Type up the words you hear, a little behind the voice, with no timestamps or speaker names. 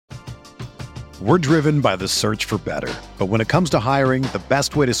We're driven by the search for better. But when it comes to hiring, the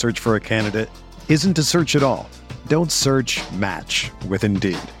best way to search for a candidate isn't to search at all. Don't search, match with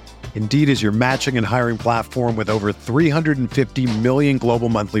Indeed. Indeed is your matching and hiring platform with over 350 million global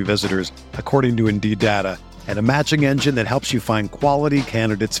monthly visitors, according to Indeed data, and a matching engine that helps you find quality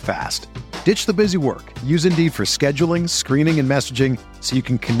candidates fast. Ditch the busy work. Use Indeed for scheduling, screening, and messaging so you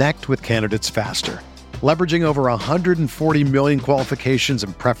can connect with candidates faster. Leveraging over 140 million qualifications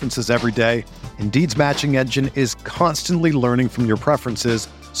and preferences every day, Indeed's matching engine is constantly learning from your preferences,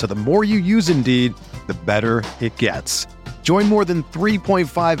 so the more you use Indeed, the better it gets. Join more than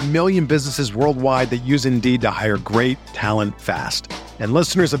 3.5 million businesses worldwide that use Indeed to hire great talent fast. And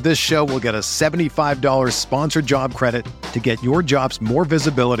listeners of this show will get a $75 sponsored job credit to get your jobs more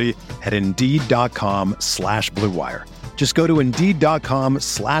visibility at Indeed.com/Blue Wire. Just go to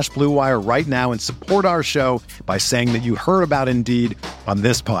Indeed.com/Blue Wire right now and support our show by saying that you heard about Indeed on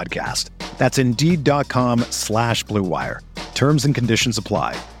this podcast. That's Indeed.com/Blue Wire. Terms and conditions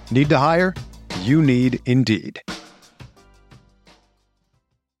apply. Need to hire? You need Indeed.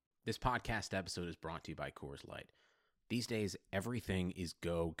 This podcast episode is brought to you by Coors Light. These days, everything is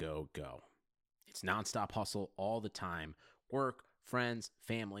go, go, go. It's nonstop hustle all the time. Work, friends,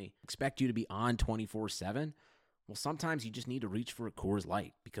 family, expect you to be on 24/7. Well, sometimes you just need to reach for a Coors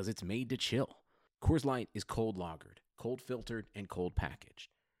Light because it's made to chill. Coors Light is cold lagered, cold filtered, and cold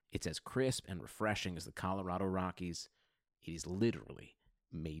packaged. It's as crisp and refreshing as the Colorado Rockies. It is literally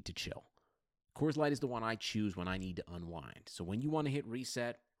made to chill. Coors Light is the one I choose when I need to unwind. So when you want to hit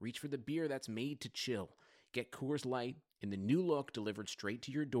reset, reach for the beer that's made to chill. Get Coors Light in the new look delivered straight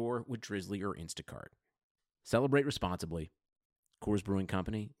to your door with Drizzly or Instacart. Celebrate responsibly. Coors Brewing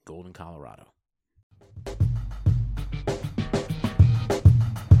Company, Golden, Colorado.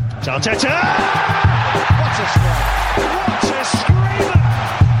 Arteta! What a strike! What a screamer!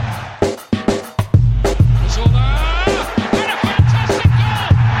 And a fantastic goal!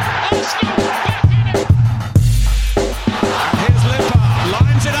 Arsenal back in it! And here's Limpar,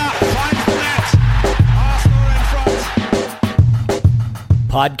 lines it up, finds the net. Arsenal in front.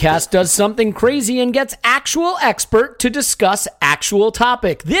 Podcast does something crazy and gets actual expert to discuss actual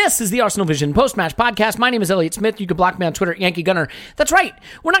topic. This is the Arsenal Vision post-match podcast. My name is Elliot Smith. You can block me on Twitter at Yankee Gunner. That's right.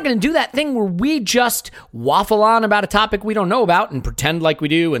 We're not going to do that thing where we just waffle on about a topic we don't know about and pretend like we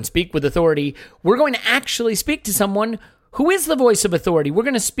do and speak with authority. We're going to actually speak to someone who is the voice of authority. We're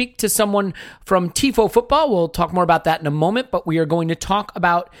going to speak to someone from Tifo Football. We'll talk more about that in a moment, but we are going to talk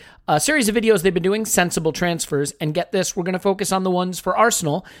about a series of videos they've been doing, sensible transfers, and get this, we're going to focus on the ones for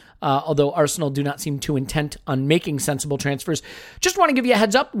Arsenal, although Arsenal do not seem too intent on making sensible transfers. Just want to give you a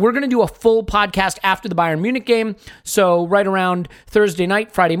heads up, we're going to do a full podcast after the Bayern Munich game, so right around Thursday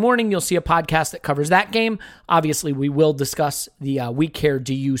night, Friday morning, you'll see a podcast that covers that game. Obviously, we will discuss the We Care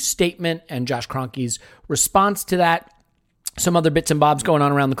Do You statement and Josh Kroenke's response to that. Some other bits and bobs going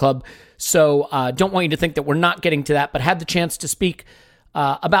on around the club, so don't want you to think that we're not getting to that, but had the chance to speak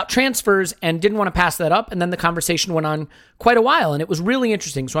about transfers and didn't want to pass that up. And then the conversation went on quite a while and it was really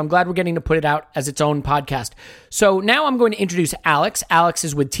interesting. So I'm glad we're getting to put it out as its own podcast. So now I'm going to introduce Alex. Alex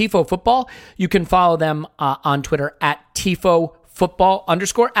is with Tifo Football. You can follow them on Twitter at Tifo Football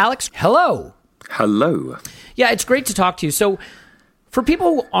 _ Alex, hello. Hello. Yeah, it's great to talk to you. So for people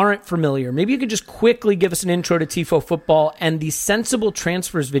who aren't familiar, maybe you could just quickly give us an intro to Tifo Football and the sensible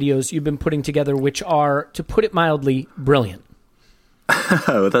transfers videos you've been putting together, which are, to put it mildly, brilliant.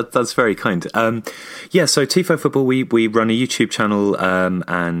 Oh, that's very kind. So Tifo Football, we run a YouTube channel and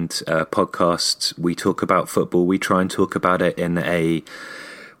podcast. We talk about football. We try and talk about it in I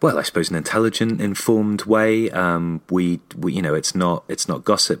suppose an intelligent, informed way. We it's not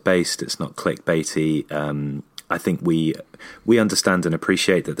gossip based. It's not clickbaity. I think we understand and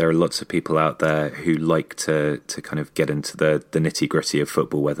appreciate that there are lots of people out there who like to kind of get into the nitty gritty of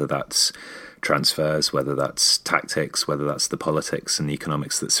football, whether that's transfers, whether that's tactics, whether that's the politics and the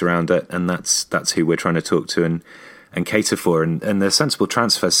economics that surround it, and that's who we're trying to talk to and cater for. And the Sensible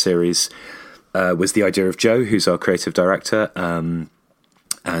Transfer series was the idea of Joe, who's our creative director, and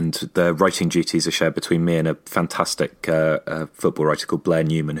the writing duties are shared between me and a fantastic football writer called Blair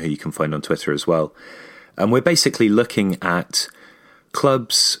Newman, who you can find on Twitter as well. And we're basically looking at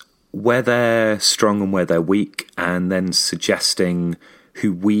clubs, where they're strong and where they're weak, and then suggesting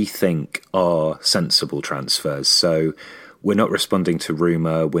who we think are sensible transfers. So we're not responding to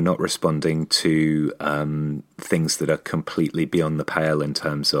rumour, we're not responding to things that are completely beyond the pale in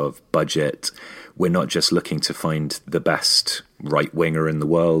terms of budget. We're not just looking to find the best right winger in the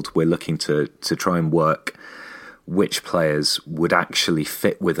world. We're looking to try and work which players would actually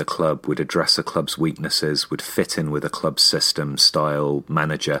fit with a club, would address a club's weaknesses, would fit in with a club's system, style,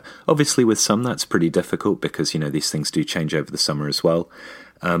 manager. Obviously, with some, that's pretty difficult because, these things do change over the summer as well.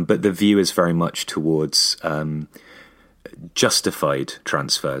 But the view is very much towards justified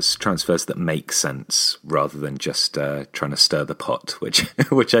transfers that make sense rather than just trying to stir the pot,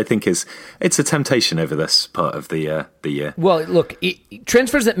 which I think it's a temptation over this part of the year. Well, look,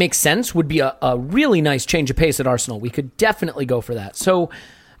 transfers that make sense would be a really nice change of pace at Arsenal. We could definitely go for that. So,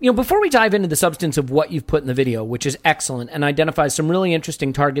 before we dive into the substance of what you've put in the video, which is excellent and identifies some really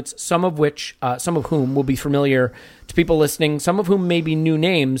interesting targets, some of whom will be familiar to people listening, some of whom may be new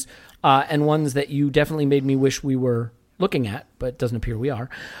names, and ones that you definitely made me wish we were looking at, but it doesn't appear we are.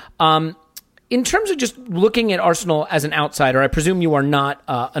 In terms of just looking at Arsenal as an outsider, I presume you are not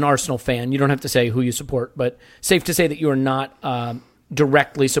an Arsenal fan. You don't have to say who you support, but safe to say that you are not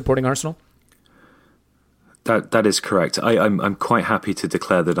directly supporting Arsenal? That is correct. I'm quite happy to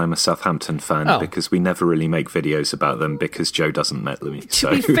declare that I'm a Southampton fan because we never really make videos about them because Joe doesn't met me.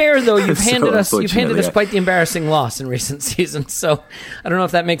 To be fair, though, you've handed us quite the embarrassing loss in recent seasons. So I don't know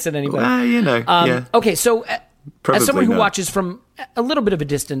if that makes it any better. Yeah. Okay, so Probably as someone who not. watches from a little bit of a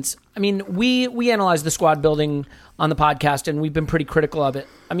distance, I mean, we analyze the squad building on the podcast, and we've been pretty critical of it.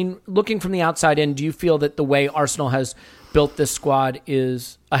 I mean, looking from the outside in, do you feel that the way Arsenal has built this squad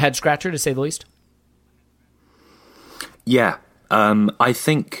is a head scratcher, to say the least? Yeah, I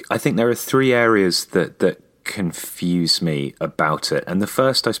think there are three areas that confuse me about it, and the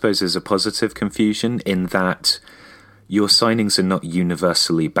first, I suppose, is a positive confusion in that your signings are not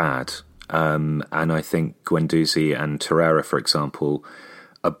universally bad. And I think Guendouzi and Torreira, for example,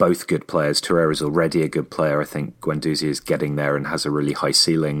 are both good players. Torreira is already a good player. I think Guendouzi is getting there and has a really high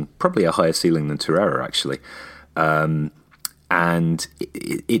ceiling, probably a higher ceiling than Torreira, actually. And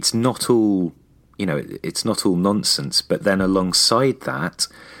it's not all, it's not all nonsense. But then alongside that,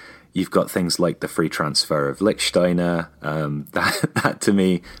 you've got things like the free transfer of Lichtsteiner. That to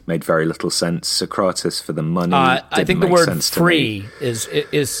me made very little sense. Socrates for the money. I think the word "free"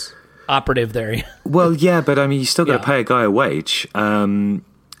 is operative there. Well, yeah, but I mean, you still got to pay a guy a wage.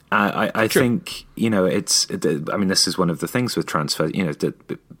 I think it's. I mean, this is one of the things with transfers.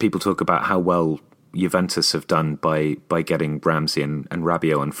 People talk about how well Juventus have done by getting Ramsey and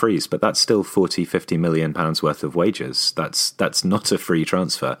Rabiot on frees, but that's still 40-50 million pounds worth of wages. That's not a free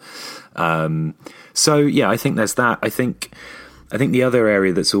transfer. So yeah, I think there's that. I think the other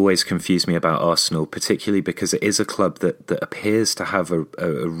area that's always confused me about Arsenal, particularly because it is a club that appears to have a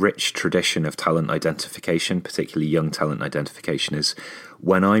rich tradition of talent identification, particularly young talent identification, is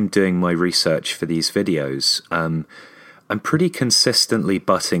when I'm doing my research for these videos, I'm pretty consistently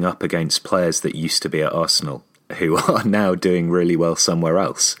butting up against players that used to be at Arsenal who are now doing really well somewhere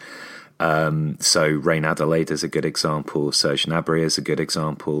else. So Rain Adelaide is a good example. Serge Gnabry is a good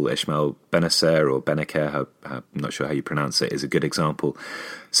example. Ismail Benacer or Benacer, I'm not sure how you pronounce it, is a good example.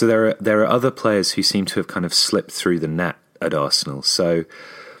 So there are other players who seem to have kind of slipped through the net at Arsenal. So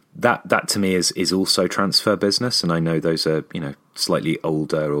that to me is also transfer business. And I know those are slightly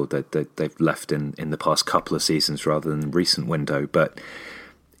older or they've left in the past couple of seasons rather than the recent window. But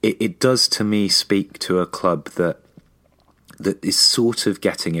it does to me speak to a club that is sort of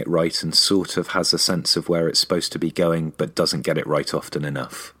getting it right and sort of has a sense of where it's supposed to be going, but doesn't get it right often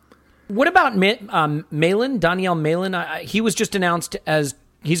enough. What about Malin, Daniel Malin? He was just announced as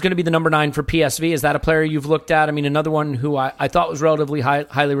he's going to be the number 9 for PSV. Is that a player you've looked at? I mean, another one who I thought was relatively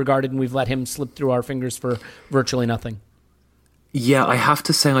highly regarded, and we've let him slip through our fingers for virtually nothing. Yeah, I have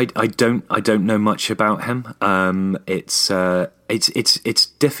to say I don't know much about him. It's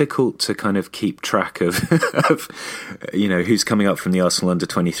difficult to kind of keep track of who's coming up from the Arsenal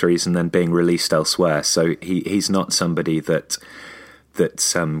under-23s and then being released elsewhere. So he's not somebody that's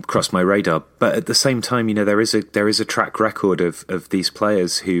crossed my radar. But at the same time, there is a track record of these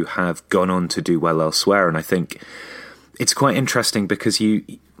players who have gone on to do well elsewhere, and I think it's quite interesting because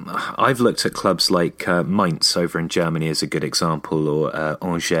I've looked at clubs like Mainz over in Germany as a good example, or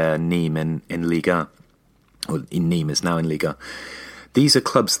Angers, Nîmes in Liga, or Nîmes is now in Liga. These are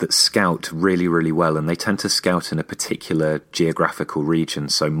clubs that scout really, really well, and they tend to scout in a particular geographical region.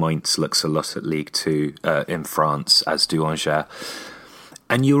 So Mainz looks a lot at Ligue 2 in France, as do Angers.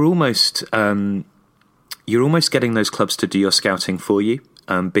 And you're almost getting those clubs to do your scouting for you,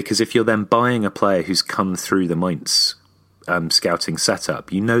 because if you're then buying a player who's come through the Mainz scouting setup,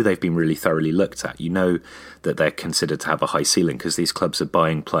 they've been really thoroughly looked at. That they're considered to have a high ceiling because these clubs are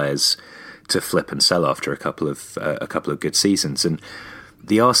buying players to flip and sell after a couple of good seasons. And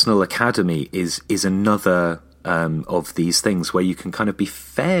the Arsenal Academy is another of these things where you can kind of be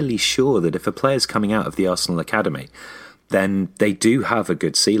fairly sure that if a player's coming out of the Arsenal academy, then they do have a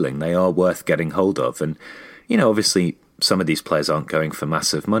good ceiling. They are worth getting hold of. And, obviously some of these players aren't going for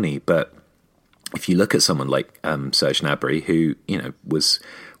massive money, but if you look at someone like Serge Gnabry, who, was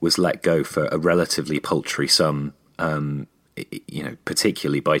let go for a relatively paltry sum,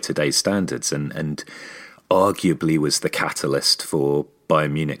 particularly by today's standards, and arguably was the catalyst for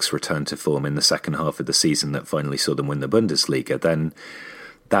Bayern Munich's return to form in the second half of the season that finally saw them win the Bundesliga, then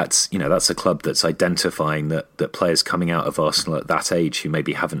that's a club that's identifying that players coming out of Arsenal at that age who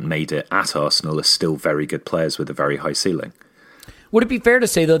maybe haven't made it at Arsenal are still very good players with a very high ceiling. Would it be fair to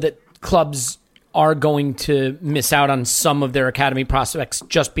say, though, that clubs are going to miss out on some of their academy prospects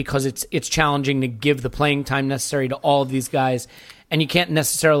just because it's challenging to give the playing time necessary to all of these guys, and you can't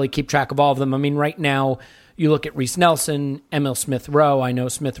necessarily keep track of all of them? I mean, right now, you look at Reece Nelson, Emil Smith-Rowe. I know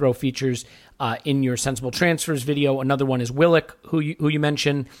Smith-Rowe features in your Sensible Transfers video. Another one is Willock, who you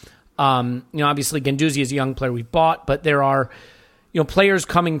mentioned. Obviously, Guendouzi is a young player we've bought, but there are players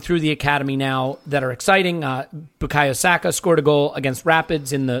coming through the academy now that are exciting. Bukayo Saka scored a goal against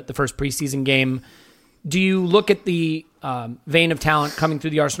Rapids in the first preseason game. Do you look at the vein of talent coming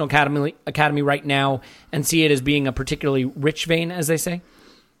through the Arsenal academy right now and see it as being a particularly rich vein, as they say?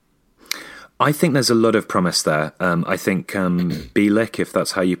 I think there's a lot of promise there. I think Bielik, if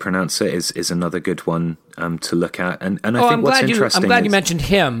that's how you pronounce it, is another good one to look at. And I think what's interesting. I'm glad you mentioned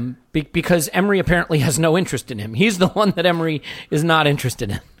him because Emery apparently has no interest in him. He's the one that Emery is not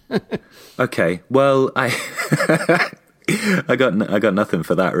interested in. Okay, well, I got nothing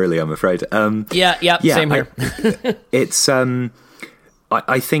for that, really, I'm afraid. Yeah, same here. It's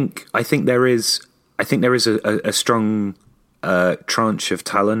I think there is a strong tranche of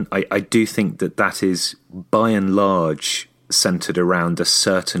talent. I do think that is by and large centred around a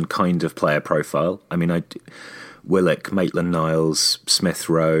certain kind of player profile. I mean, Willock, Maitland-Niles,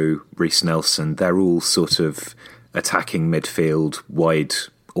 Smith-Rowe, Reece Nelson, they're all sort of attacking midfield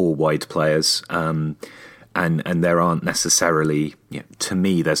wide players. And there aren't necessarily, to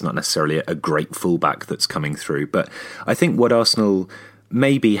me, there's not necessarily a great fullback that's coming through. But I think what Arsenal,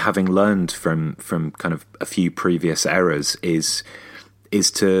 maybe having learned from kind of a few previous errors, is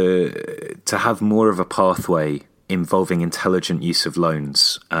to have more of a pathway involving intelligent use of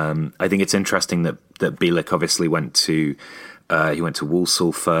loans. I think it's interesting that Bielik obviously went to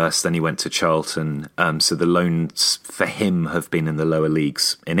Walsall first, then he went to Charlton. So the loans for him have been in the lower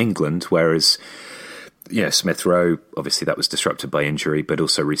leagues in England, whereas Smith-Rowe, obviously that was disrupted by injury, but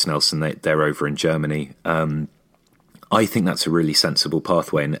also Reece Nelson, they're over in Germany. I think that's a really sensible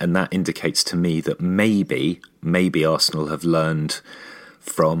pathway, and that indicates to me that maybe Arsenal have learned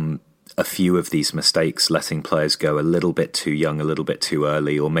from a few of these mistakes, letting players go a little bit too young, a little bit too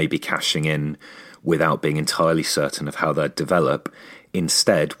early, or maybe cashing in without being entirely certain of how they'd develop.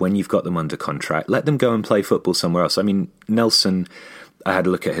 Instead, when you've got them under contract, let them go and play football somewhere else. I mean, Nelson, I had a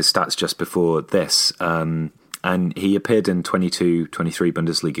look at his stats just before this, and he appeared in 22, 23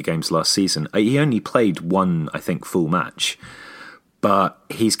 Bundesliga games last season. He only played one, I think, full match, but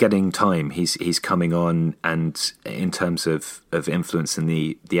he's getting time. He's coming on, and in terms of influence in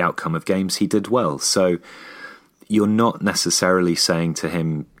the outcome of games, he did well. So you're not necessarily saying to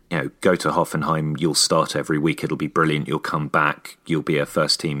him, go to Hoffenheim, you'll start every week, it'll be brilliant, you'll come back, you'll be a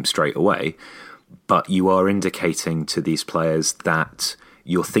first team straight away. But you are indicating to these players that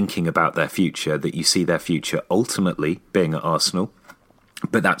you're thinking about their future, that you see their future ultimately being at Arsenal,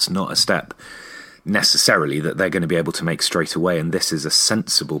 but that's not a step necessarily that they're going to be able to make straight away. And this is a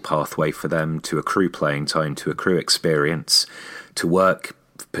sensible pathway for them to accrue playing time, to accrue experience, to work,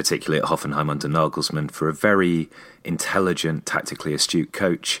 particularly at Hoffenheim under Nagelsmann, for a very intelligent, tactically astute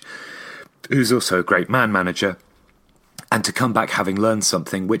coach who's also a great man manager, and to come back having learned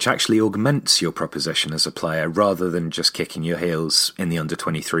something which actually augments your proposition as a player, rather than just kicking your heels in the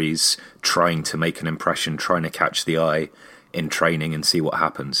under-23s, trying to make an impression, trying to catch the eye in training and see what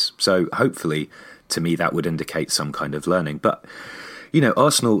happens. So hopefully, to me, that would indicate some kind of learning. But,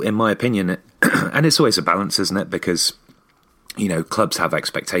 Arsenal, in my opinion, and it's always a balance, isn't it? Because, clubs have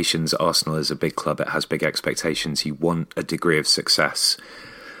expectations. Arsenal is a big club. It has big expectations. You want a degree of success.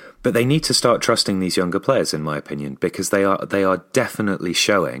 But they need to start trusting these younger players, in my opinion, because they are definitely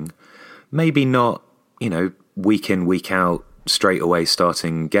showing, maybe not, week in, week out, straight away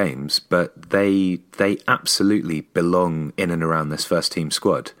starting games, but they absolutely belong in and around this first team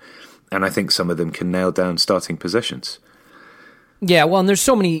squad. And I think some of them can nail down starting positions. Yeah, well, and there's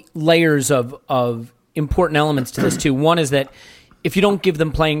so many layers of important elements to this too. One is that if you don't give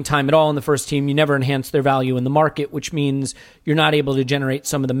them playing time at all in the first team, you never enhance their value in the market, which means you're not able to generate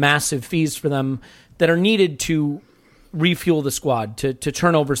some of the massive fees for them that are needed to refuel the squad, to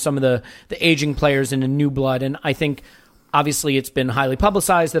turn over some of the aging players into new blood. And I think, obviously, it's been highly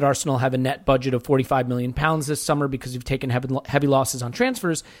publicized that Arsenal have a net budget of £45 million this summer because you've taken heavy losses on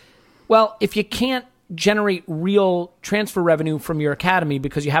transfers. Well, if you can't generate real transfer revenue from your academy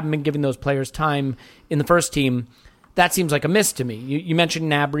because you haven't been giving those players time in the first team, that seems like a miss to me. You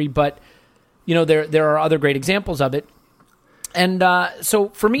mentioned Gnabry, but there are other great examples of it. And so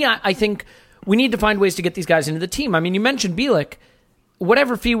for me, I think we need to find ways to get these guys into the team. I mean, you mentioned Bielik.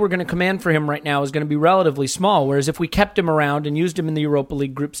 Whatever fee we're going to command for him right now is going to be relatively small, whereas if we kept him around and used him in the Europa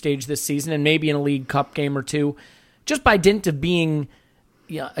League group stage this season and maybe in a League Cup game or two, just by dint of being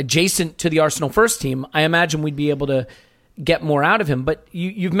adjacent to the Arsenal first team, I imagine we'd be able to get more out of him. But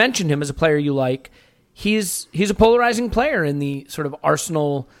you've mentioned him as a player you like. He's a polarizing player in the sort of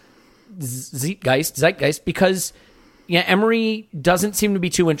Arsenal zeitgeist because Emery doesn't seem to be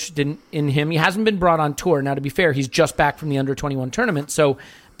too interested in him. He hasn't been brought on tour. Now, to be fair, he's just back from the Under-21 tournament, so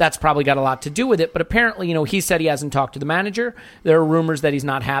that's probably got a lot to do with it. But apparently, he said he hasn't talked to the manager. There are rumors that he's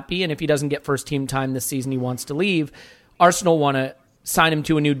not happy, and if he doesn't get first-team time this season, he wants to leave. Arsenal want to sign him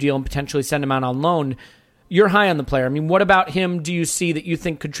to a new deal and potentially send him out on loan. You're high on the player. I mean, what about him do you see that you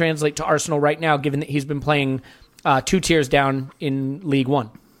think could translate to Arsenal right now, given that he's been playing 2 tiers down in League One?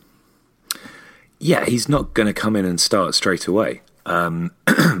 Yeah, he's not going to come in and start straight away.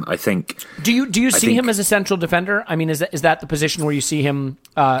 I think. Do you see him as a central defender? I mean, is that the position where you see him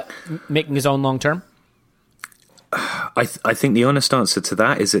making his own long term? I think the honest answer to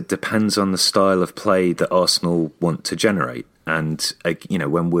that is it depends on the style of play that Arsenal want to generate. And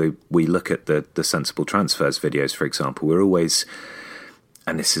when we look at the sensible transfers videos, for example, we're always,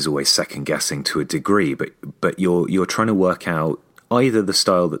 and this is always second guessing to a degree, but you're trying to work out either the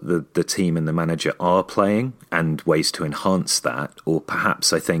style that the team and the manager are playing and ways to enhance that, or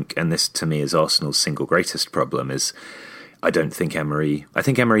perhaps I think this to me is Arsenal's single greatest problem is I think Emery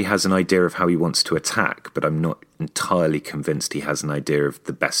has an idea of how he wants to attack, but I'm not entirely convinced he has an idea of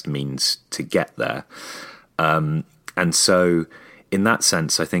the best means to get there. And so in that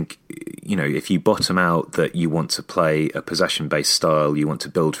sense, I think, if you bottom out that you want to play a possession-based style, you want to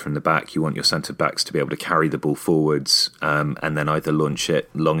build from the back, you want your centre-backs to be able to carry the ball forwards and then either launch it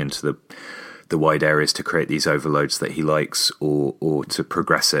long into the wide areas to create these overloads that he likes or to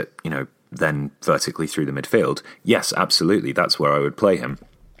progress it, then vertically through the midfield. Yes, absolutely, that's where I would play him.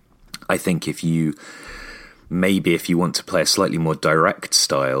 I think if you want to play a slightly more direct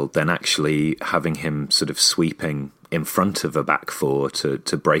style, then actually having him sort of sweeping in front of a back four to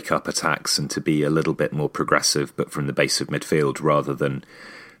break up attacks and to be a little bit more progressive, but from the base of midfield rather than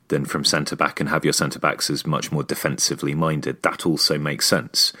from centre back, and have your centre backs as much more defensively minded, that also makes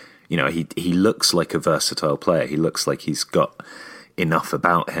sense. He looks like a versatile player. He looks like he's got enough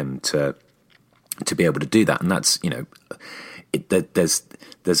about him to be able to do that, and that's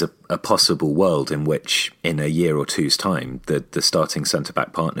there's a possible world in which in a year or two's time the starting centre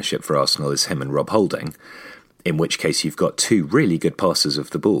back partnership for Arsenal is him and Rob Holding. In which case you've got 2 really good passers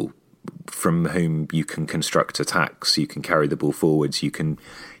of the ball from whom you can construct attacks, you can carry the ball forwards, you can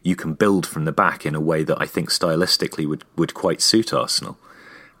build from the back in a way that I think stylistically would quite suit Arsenal.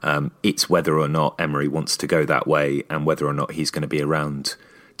 It's whether or not Emery wants to go that way and whether or not he's going to be around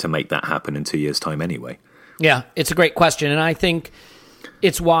to make that happen in 2 years' time anyway. Yeah, it's a great question, and I think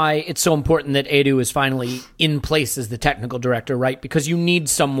it's why it's so important that Edu is finally in place as the technical director, right? Because you need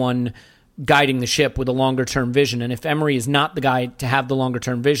someone guiding the ship with a longer-term vision. And if Emery is not the guy to have the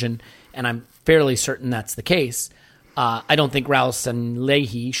longer-term vision, and I'm fairly certain that's the case, I don't think Raul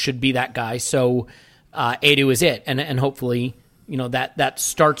Sanllehi should be that guy. So Edu is it. And hopefully, that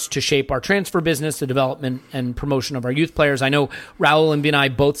starts to shape our transfer business, the development and promotion of our youth players. I know Raul and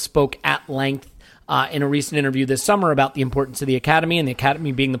Vinay both spoke at length in a recent interview this summer about the importance of the academy and the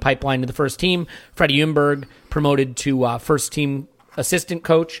academy being the pipeline to the first team. Freddie Ljungberg promoted to first-team assistant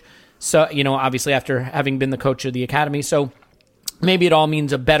coach. So, obviously after having been the coach of the academy. So maybe it all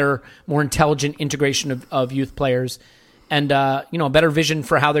means a better, more intelligent integration of youth players and, a better vision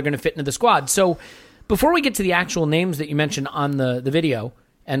for how they're going to fit into the squad. So before we get to the actual names that you mentioned on the video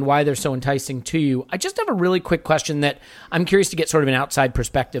and why they're so enticing to you, I just have a really quick question that I'm curious to get sort of an outside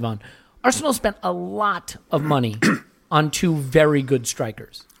perspective on. Arsenal spent a lot of money on 2 very good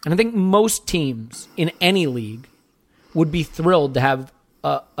strikers. And I think most teams in any league would be thrilled to have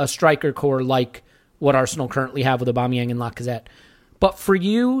a striker core like what Arsenal currently have with Aubameyang and Lacazette. But for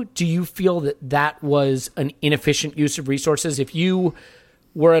you, do you feel that was an inefficient use of resources? If you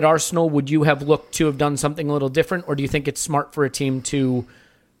were at Arsenal, would you have looked to have done something a little different, or do you think it's smart for a team to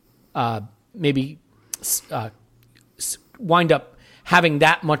maybe wind up having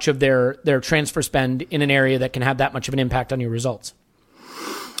that much of their transfer spend in an area that can have that much of an impact on your results?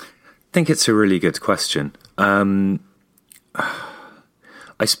 I think it's a really good question. I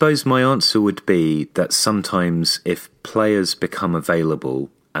suppose my answer would be that sometimes if players become available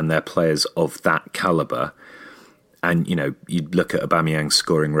and they're players of that caliber, and you look at Aubameyang's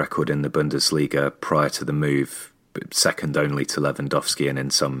scoring record in the Bundesliga prior to the move, second only to Lewandowski, and in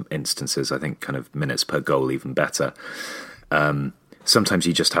some instances I think kind of minutes per goal even better. Sometimes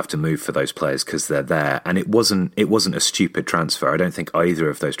you just have to move for those players because they're there, and it wasn't a stupid transfer. I don't think either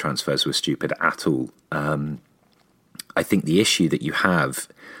of those transfers were stupid at all. I think the issue that you have,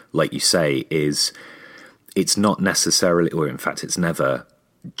 like you say, is it's not necessarily, or in fact it's never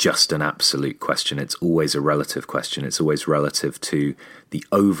just an absolute question. It's always a relative question. It's always relative to the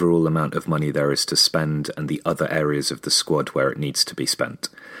overall amount of money there is to spend and the other areas of the squad where it needs to be spent.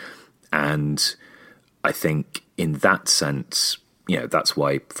 And I think in that sense, that's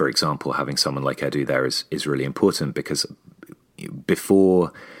why, for example, having someone like Edu there is really important, because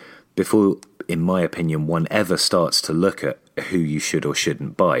before, in my opinion, one ever starts to look at who you should or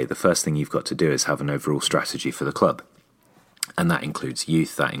shouldn't buy, the first thing you've got to do is have an overall strategy for the club. And that includes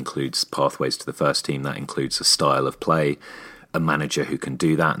youth, that includes pathways to the first team, that includes a style of play, a manager who can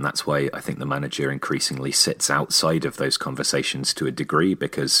do that. And that's why I think the manager increasingly sits outside of those conversations to a degree,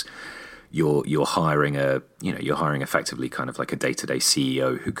 because you're hiring effectively kind of like a day-to-day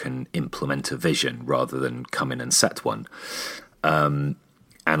CEO who can implement a vision rather than come in and set one. And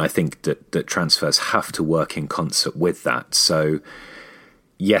I think that transfers have to work in concert with that. So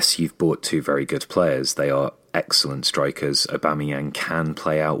yes, you've bought two very good players. They are excellent strikers. Aubameyang can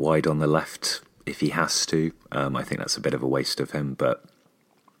play out wide on the left if he has to. I think that's a bit of a waste of him, but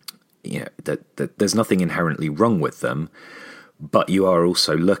that there's nothing inherently wrong with them. But you are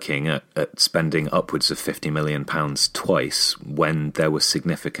also looking at spending upwards of £50 million twice when there were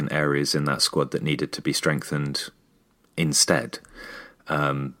significant areas in that squad that needed to be strengthened instead.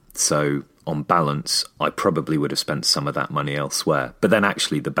 So on balance, I probably would have spent some of that money elsewhere. But then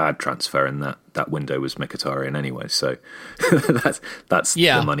actually the bad transfer in that window was Mkhitaryan anyway. So that's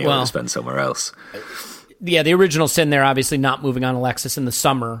the money I would have spent somewhere else. Yeah, the original sin there, obviously not moving on Alexis in the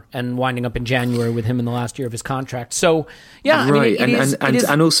summer and winding up in January with him in the last year of his contract. So, yeah, right. I mean,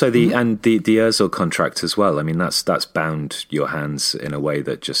 and also the Özil contract as well. I mean, that's bound your hands in a way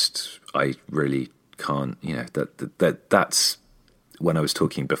that just I really can't. That's when I was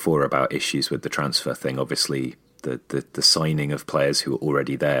talking before about issues with the transfer thing. Obviously, the signing of players who are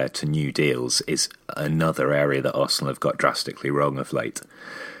already there to new deals is another area that Arsenal have got drastically wrong of late.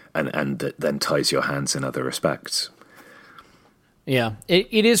 And that then ties your hands in other respects. Yeah,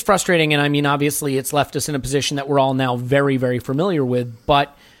 it is frustrating. And I mean, obviously, it's left us in a position that we're all now very, very familiar with.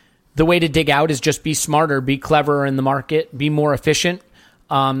 But the way to dig out is just be smarter, be cleverer in the market, be more efficient,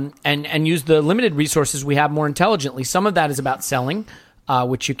 and use the limited resources we have more intelligently. Some of that is about selling,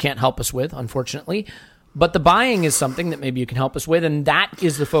 which you can't help us with, unfortunately. But the buying is something that maybe you can help us with, and that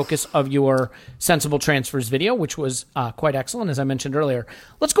is the focus of your Sensible Transfers video, which was quite excellent, as I mentioned earlier.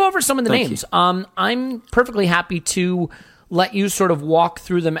 Let's go over some of the names. I'm perfectly happy to let you sort of walk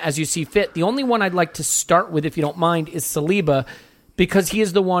through them as you see fit. The only one I'd like to start with, if you don't mind, is Saliba, because he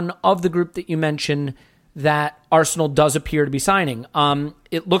is the one of the group that you mentioned that Arsenal does appear to be signing.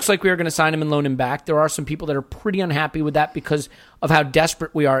 It looks like we are going to sign him and loan him back. There are some people that are pretty unhappy with that because of how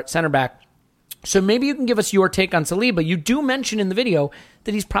desperate we are at center back. So maybe you can give us your take on Saliba. You do mention in the video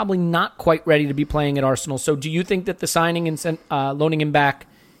that he's probably not quite ready to be playing at Arsenal. So do you think that the signing and loaning him back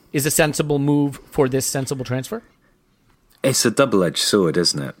is a sensible move for this sensible transfer? It's a double-edged sword,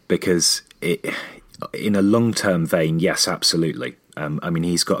 isn't it? Because in a long-term vein, yes, absolutely. I mean,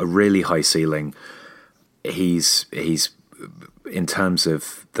 he's got a really high ceiling. He's in terms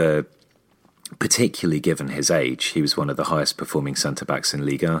of the, particularly given his age, he was one of the highest performing centre-backs in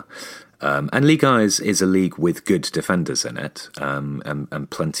Liga. And Liga is a league with good defenders in it, and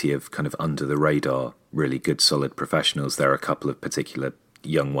plenty of kind of under-the-radar, really good, solid professionals. There are a couple of particular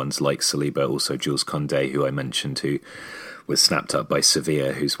young ones like Saliba, also Jules Koundé, who I mentioned, who was snapped up by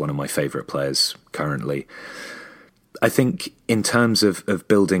Sevilla, who's one of my favourite players currently. I think in terms of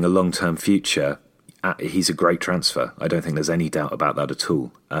building a long-term future, he's a great transfer. I don't think there's any doubt about that at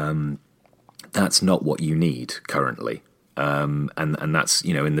all. That's not what you need currently. And that's,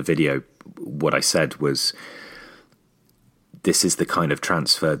 in the video, what I said was, this is the kind of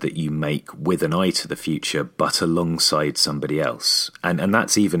transfer that you make with an eye to the future, but alongside somebody else. And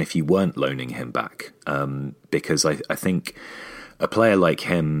that's even if you weren't loaning him back. Because I think a player like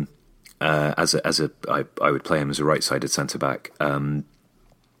him, I would play him as a right-sided centre-back.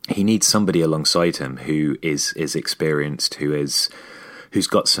 He needs somebody alongside him who is experienced, who's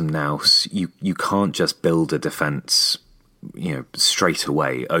got some nous. You can't just build a defence, straight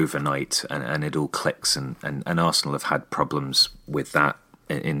away overnight, and it all clicks. And Arsenal have had problems with that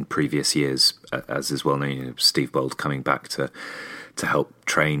in previous years, as is well known. Steve Bold coming back to help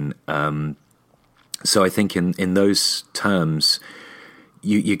train. So I think in those terms,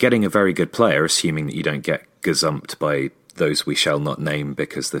 you're getting a very good player, assuming that you don't get gazumped by those we shall not name,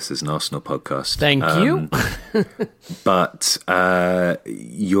 because this is an Arsenal podcast. Thank you. But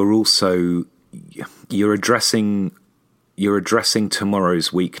you're addressing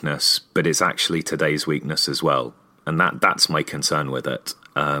tomorrow's weakness, but it's actually today's weakness as well, and that's my concern with it.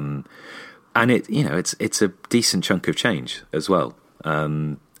 And it's a decent chunk of change as well.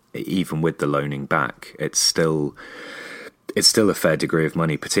 Even with the loaning back, it's still a fair degree of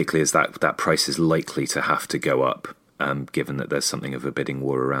money, particularly as that price is likely to have to go up, given that there's something of a bidding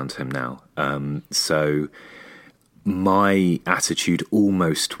war around him now. So my attitude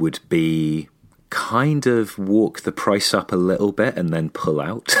almost would be kind of walk the price up a little bit and then pull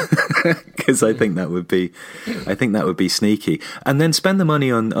out, because I think that would be sneaky, and then spend the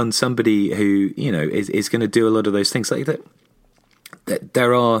money on somebody who is going to do a lot of those things like that.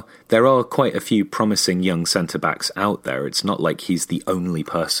 There are quite a few promising young centre-backs out there. It's not like he's the only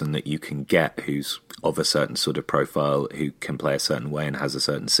person that you can get who's of a certain sort of profile, who can play a certain way and has a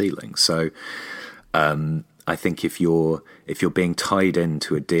certain ceiling. So I think if you're being tied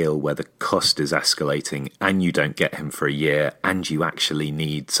into a deal where the cost is escalating and you don't get him for a year and you actually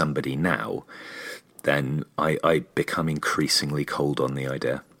need somebody now, then I become increasingly cold on the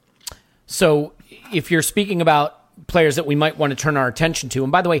idea. So if you're speaking about players that we might want to turn our attention to,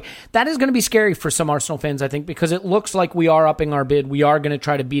 and by the way, that is going to be scary for some Arsenal fans, I think, because it looks like we are upping our bid. We are going to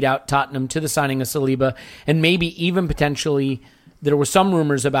try to beat out Tottenham to the signing of Saliba, and maybe even potentially there were some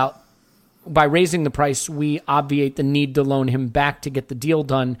rumors about by raising the price, we obviate the need to loan him back to get the deal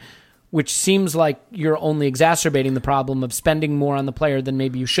done, which seems like you're only exacerbating the problem of spending more on the player than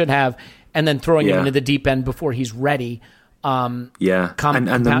maybe you should have, and then throwing him into the deep end before he's ready. And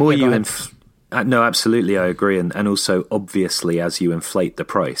the more you... No, absolutely, I agree. And also, obviously, as you inflate the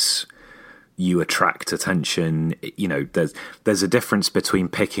price, you attract attention. There's a difference between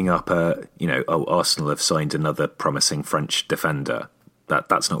picking up Arsenal have signed another promising French defender.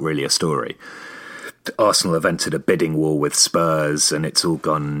 That's not really a story. Arsenal have entered a bidding war with Spurs, and it's all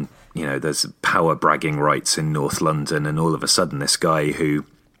gone, there's power bragging rights in North London, and all of a sudden this guy who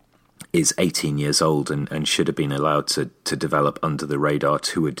is 18 years old and should have been allowed to develop under the radar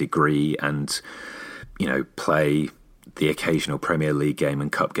to a degree and, play the occasional Premier League game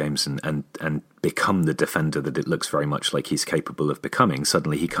and cup games and become the defender that it looks very much like he's capable of becoming.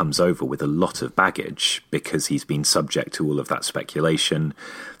 Suddenly he comes over with a lot of baggage because he's been subject to all of that speculation,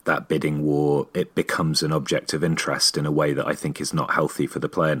 that bidding war. It becomes an object of interest in a way that I think is not healthy for the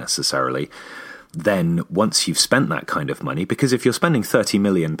player necessarily. Then once you've spent that kind of money, because if you're spending £30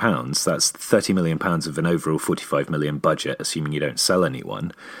 million, that's £30 million of an overall 45 million budget, assuming you don't sell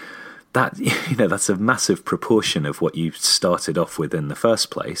anyone, that's a massive proportion of what you started off with in the first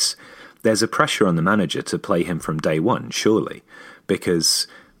place. There's a pressure on the manager to play him from day one, surely, because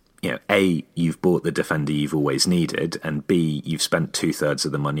A, you've bought the defender you've always needed, and B, you've spent 2/3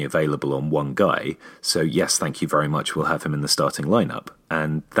 of the money available on one guy. So yes, thank you very much, we'll have him in the starting lineup.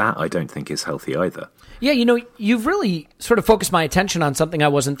 And that I don't think is healthy either. Yeah, you've really sort of focused my attention on something I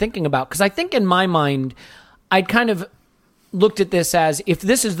wasn't thinking about, because I think in my mind, I'd kind of looked at this as, if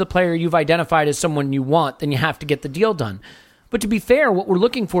this is the player you've identified as someone you want, then you have to get the deal done. But to be fair, what we're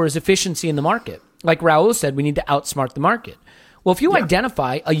looking for is efficiency in the market. Like Raul said, we need to outsmart the market. Well, if you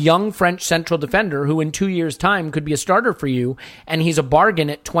identify a young French central defender who in 2 years' time could be a starter for you, and he's a bargain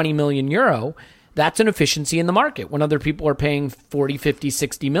at 20 million euro, that's an efficiency in the market when other people are paying 40, 50,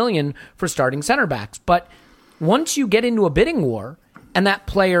 60 million for starting center backs. But once you get into a bidding war and that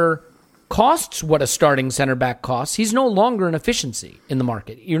player costs what a starting center back costs, he's no longer an efficiency in the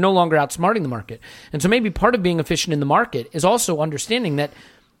market. You're no longer outsmarting the market. And so maybe part of being efficient in the market is also understanding that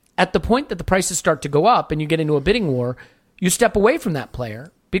at the point that the prices start to go up and you get into a bidding war, you step away from that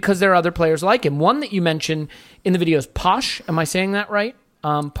player because there are other players like him. One that you mentioned in the video is Posh. Am I saying that right?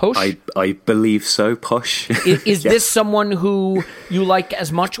 Posh? I believe so, Posh. Is this someone who you like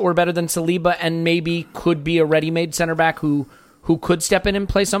as much or better than Saliba, and maybe could be a ready-made center back who could step in and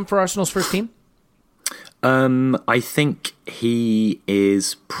play some for Arsenal's first team? I think he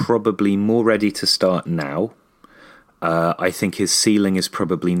is probably more ready to start now. I think his ceiling is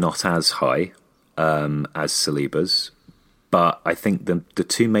probably not as high as Saliba's, But I think the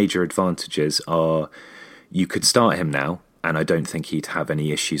two major advantages are you could start him now, and I don't think he'd have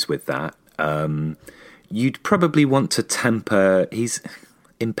any issues with that. You'd probably want to temper. He's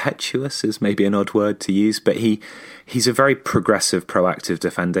impetuous is maybe an odd word to use, but he's a very progressive, proactive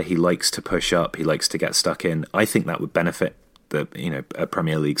defender. He likes to push up. He likes to get stuck in. I think that would benefit a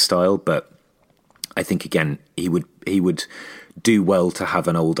Premier League style, but I think again he would do well to have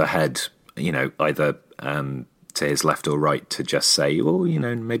an older head, either to his left or right, to just say,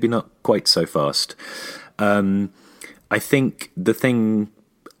 maybe not quite so fast. I think the thing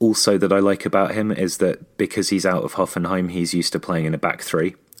also that I like about him is that because he's out of Hoffenheim, he's used to playing in a back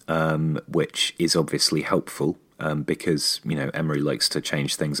three, which is obviously helpful because Emery likes to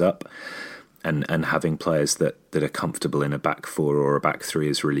change things up, and having players that are comfortable in a back four or a back three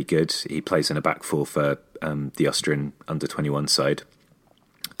is really good. He plays in a back four for the Austrian under-21 side,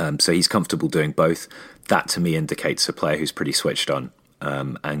 so he's comfortable doing both. That to me indicates a player who's pretty switched on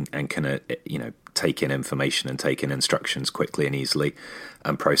and can take in information and take in instructions quickly and easily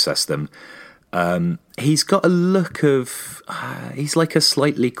and process them. He's got a look of he's like a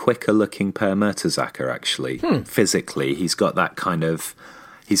slightly quicker looking Per Mertesacker actually. Physically he's got that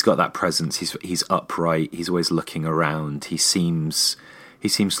presence. He's upright, he's always looking around, he seems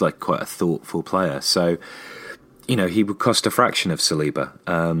like quite a thoughtful player. So he would cost a fraction of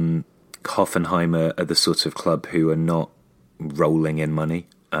Saliba. Hoffenheim are the sort of club who are not rolling in money,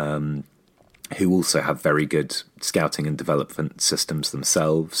 who also have very good scouting and development systems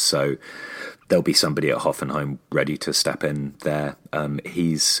themselves. So there'll be somebody at Hoffenheim ready to step in there.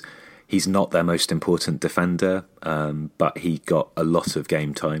 He's not their most important defender, but he got a lot of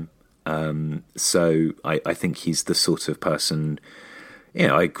game time. So I think he's the sort of person.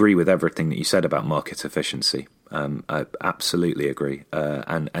 I agree with everything that you said about market efficiency. I absolutely agree.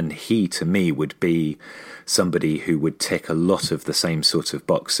 And he, to me, would be somebody who would tick a lot of the same sort of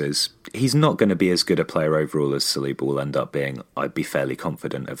boxes. He's not going to be as good a player overall as Saliba will end up being. I'd be fairly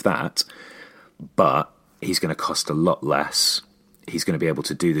confident of that. But he's going to cost a lot less. He's going to be able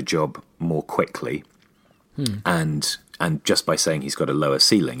to do the job more quickly. And just by saying he's got a lower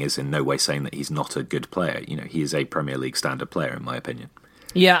ceiling is in no way saying that he's not a good player. He is a Premier League standard player, in my opinion.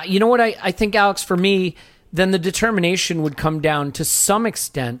 Yeah, you know what I think, Alex, for me, then the determination would come down to some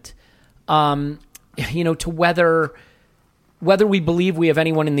extent, to whether we believe we have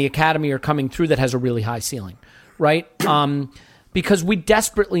anyone in the academy or coming through that has a really high ceiling, right? Because we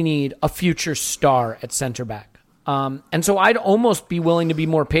desperately need a future star at center back. And so I'd almost be willing to be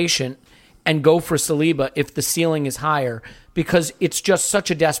more patient and go for Saliba if the ceiling is higher, because it's just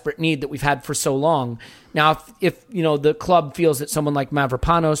such a desperate need that we've had for so long. Now, if the club feels that someone like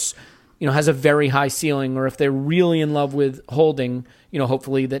Mavropanos has a very high ceiling, or if they're really in love with Holding,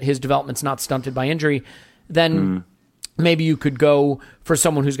 hopefully that his development's not stunted by injury, then maybe you could go for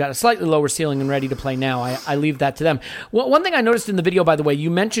someone who's got a slightly lower ceiling and ready to play now. I leave that to them. One thing I noticed in the video, by the way,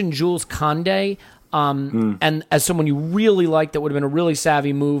 you mentioned Jules Koundé, and as someone you really liked, that would have been a really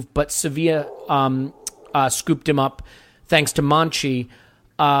savvy move, but Sevilla scooped him up thanks to Monchi.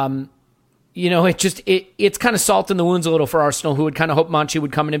 It's kind of salt in the wounds a little for Arsenal, who would kind of hope Monchi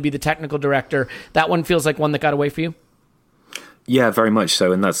would come in and be the technical director. That one feels like one that got away for you? Yeah, very much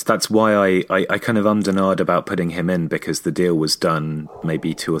so. And that's why I kind of ummed and ahed about putting him in, because the deal was done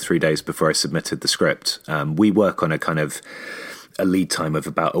maybe 2 or 3 days before I submitted the script. We work on a kind of a lead time of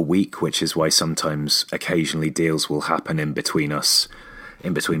about a week, which is why sometimes occasionally deals will happen in between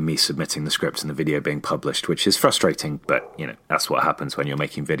me submitting the script and the video being published, which is frustrating, but that's what happens when you're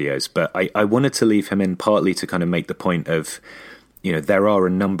making videos. But I wanted to leave him in partly to kind of make the point of, there are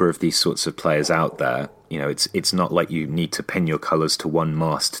a number of these sorts of players out there. It's not like you need to pin your colours to one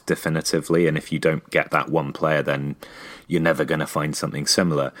mast definitively, and if you don't get that one player, then you're never going to find something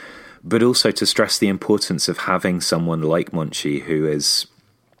similar. But also to stress the importance of having someone like Monchi, who is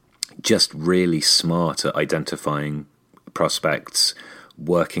just really smart at identifying prospects,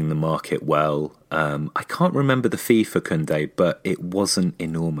 working the market well. I can't remember the fee for Koundé, but it wasn't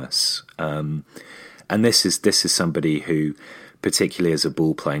enormous. And this is somebody who, particularly as a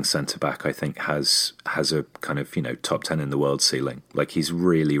ball-playing centre-back, I think has a kind of top 10 in the world ceiling. Like, he's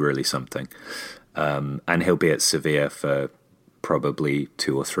really, really something. And he'll be at Sevilla for probably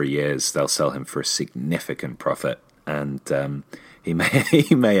 2 or 3 years. They'll sell him for a significant profit, and he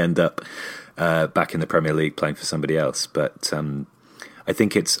may end up back in the Premier League playing for somebody else. But I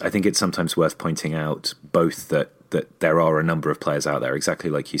think it's sometimes worth pointing out both that there are a number of players out there,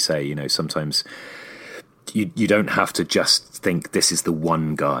 exactly like you say. Sometimes you don't have to just think this is the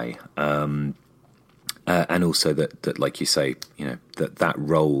one guy, and also that like you say, that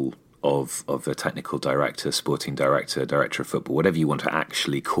role of a technical director, sporting director, director of football, whatever you want to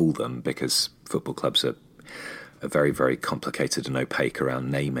actually call them, because football clubs are very, very complicated and opaque around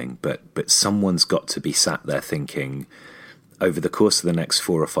naming. But someone's got to be sat there thinking, over the course of the next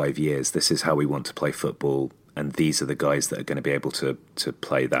 4 or 5 years, this is how we want to play football, and these are the guys that are going to be able to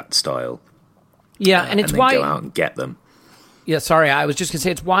play that style. Yeah, and it's and then why go out and get them. Yeah, sorry, I was just going to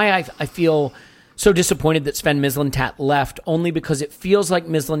say it's why I feel so disappointed that Sven Mislintat left, only because it feels like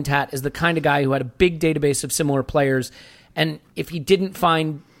Mislintat is the kind of guy who had a big database of similar players, and if he didn't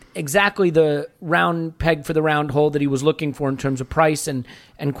find exactly the round peg for the round hole that he was looking for in terms of price and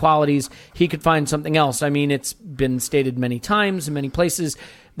qualities, he could find something else. I mean, it's been stated many times in many places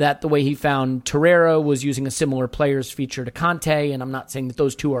that the way he found Torreira was using a similar players feature to Conte, and I'm not saying that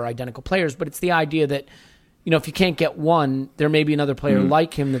those two are identical players, but it's the idea that, you know, if you can't get one, there may be another player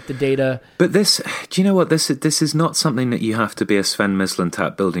like him that the data... But this, do you know what, this is not something that you have to be a Sven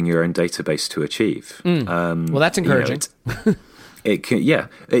Mislintat building your own database to achieve. Well, that's encouraging. You know, it can,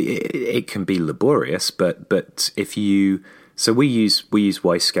 it can be laborious, but if you, so we use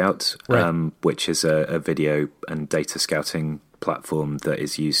Y-Scout, right, which is a video and data scouting platform that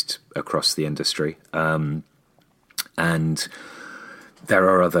is used across the industry, and there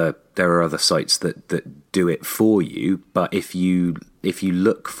are other sites that do it for you. But if you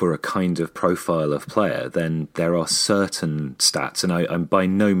look for a kind of profile of player, then there are certain stats, and I'm by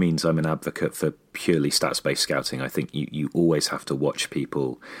no means I'm an advocate for purely stats-based scouting. I think you always have to watch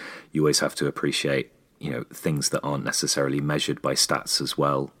people. You always have to appreciate, you know, things that aren't necessarily measured by stats as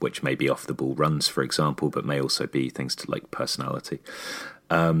well, which may be off the ball runs, for example, but may also be things to like personality.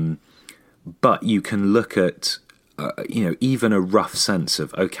 But you can look at even a rough sense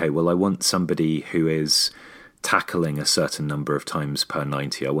of, okay, well, I want somebody who is tackling a certain number of times per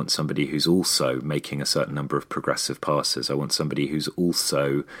 90. I want somebody who's also making a certain number of progressive passes. I want somebody who's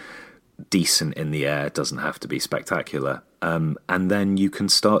also decent in the air, doesn't have to be spectacular. And then you can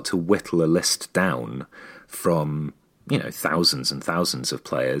start to whittle a list down from, you know, thousands and thousands of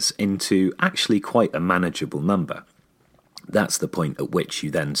players into actually quite a manageable number. That's the point at which you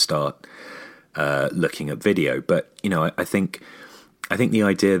then start looking at video. But, you know, I think the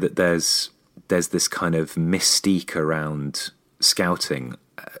idea that there's this kind of mystique around scouting,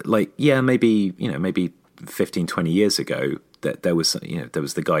 maybe 15, 20 years ago, that there was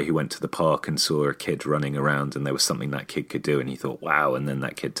the guy who went to the park and saw a kid running around and there was something that kid could do and he thought, wow, and then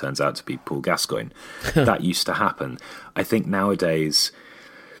that kid turns out to be Paul Gascoigne. That used to happen. I think nowadays,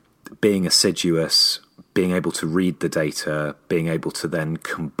 being assiduous, being able to read the data, being able to then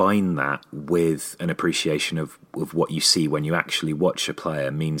combine that with an appreciation of what you see when you actually watch a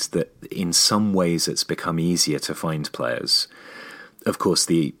player means that in some ways it's become easier to find players. Of course,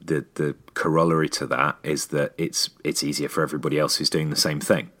 the corollary to that is that it's easier for everybody else who's doing the same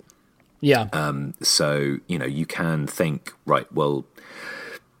thing. Yeah. So, you know, you can think, right, well,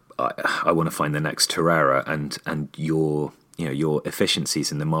 I want to find the next Torreira, and your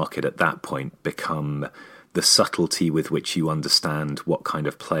efficiencies in the market at that point become the subtlety with which you understand what kind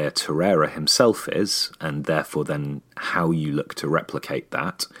of player Torreira himself is, and therefore then how you look to replicate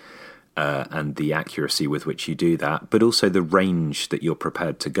that, and the accuracy with which you do that, but also the range that you're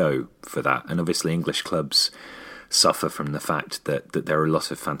prepared to go for that. And obviously English clubs suffer from the fact that there are a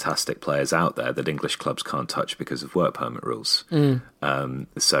lot of fantastic players out there that English clubs can't touch because of work permit rules.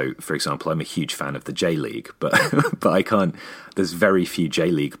 So, for example, I'm a huge fan of the J-League, but I can't. There's very few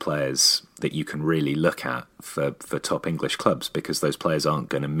J-League players that you can really look at for top English clubs, because those players aren't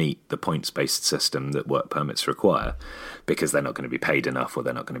going to meet the points-based system that work permits require, because they're not going to be paid enough, or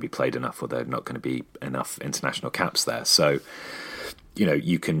they're not going to be played enough, or they're not going to be enough international caps there. So, you know,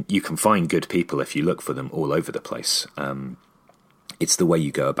 you can find good people if you look for them all over the place. It's the way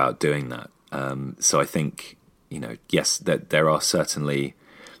you go about doing that. So I think, you know, yes, that there are certainly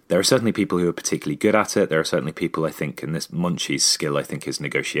people who are particularly good at it. There are certainly people, I think, and this Monchi's skill, I think, is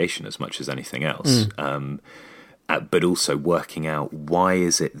negotiation as much as anything else. But also working out, why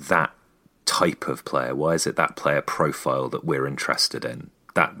is it that type of player? Why is it that player profile that we're interested in?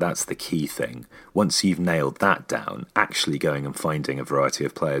 That's the key thing. Once you've nailed that down, actually going and finding a variety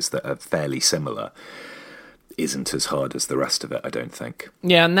of players that are fairly similar isn't as hard as the rest of it, I don't think.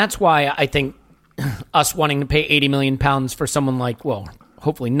 Yeah, and that's why I think us wanting to pay £80 million for someone like, well,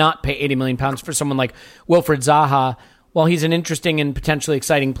 hopefully not pay £80 million for someone like Wilfried Zaha, while he's an interesting and potentially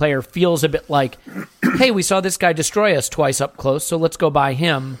exciting player, feels a bit like, hey, we saw this guy destroy us twice up close, so let's go buy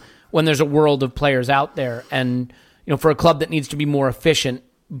him, when there's a world of players out there. And, you know, for a club that needs to be more efficient,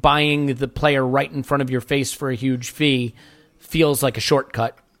 buying the player right in front of your face for a huge fee feels like a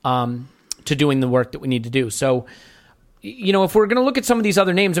shortcut to doing the work that we need to do. So if we're going to look at some of these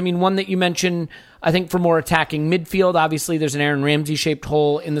other names, I mean, one that you mentioned, I think for more attacking midfield, obviously there's an Aaron Ramsey-shaped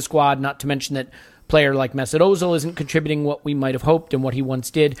hole in the squad, not to mention that a player like Mesut Ozil isn't contributing what we might have hoped and what he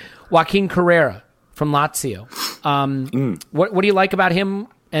once did. Joaquin Carrera from Lazio. What do you like about him,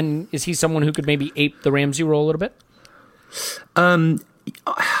 and is he someone who could maybe ape the Ramsey role a little bit?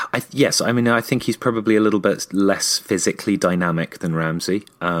 Yes, I mean, I think he's probably a little bit less physically dynamic than Ramsey.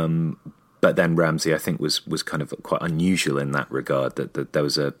 But then Ramsey, I think, was kind of quite unusual in that regard, that there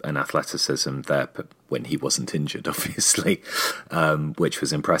was an athleticism there, but when he wasn't injured, obviously, which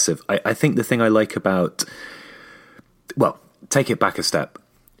was impressive. I think the thing I like about, well, take it back a step.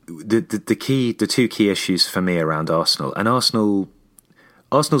 The two key issues for me around Arsenal, and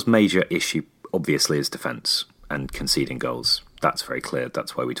Arsenal's major issue, obviously, is defence and conceding goals. That's very clear.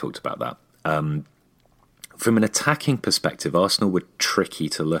 That's why we talked about that. From an attacking perspective, Arsenal were tricky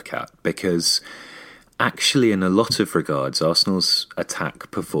to look at because actually, in a lot of regards, Arsenal's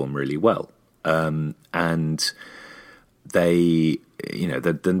attack performed really well. And they,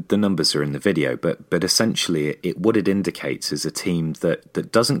 the numbers are in the video, but essentially what it indicates is a team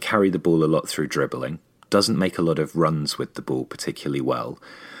that doesn't carry the ball a lot through dribbling, doesn't make a lot of runs with the ball particularly well,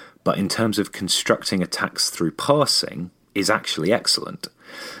 but in terms of constructing attacks through passing is actually excellent.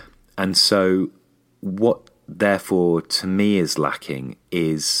 And so what therefore to me is lacking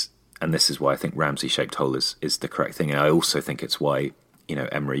is, and this is why I think Ramsey-shaped hole is the correct thing, and I also think it's why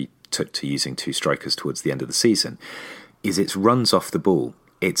Emery took to using two strikers towards the end of the season, is its runs off the ball.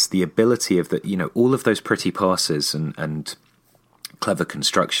 It's the ability of all of those pretty passes and clever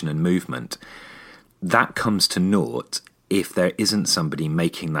construction and movement, that comes to naught if there isn't somebody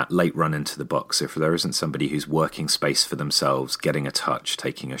making that late run into the box, if there isn't somebody who's working space for themselves, getting a touch,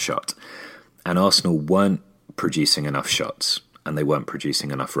 taking a shot. And Arsenal weren't producing enough shots, and they weren't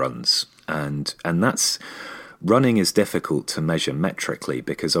producing enough runs. And that's, running is difficult to measure metrically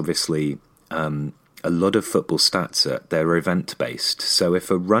because obviously a lot of football stats they're event based. So if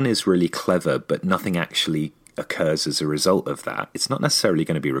a run is really clever but nothing actually occurs as a result of that, it's not necessarily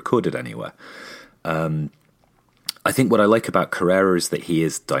going to be recorded anywhere. I think what I like about Carrera is that he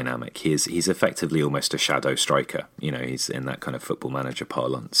is dynamic. He's effectively almost a shadow striker. He's in that kind of Football Manager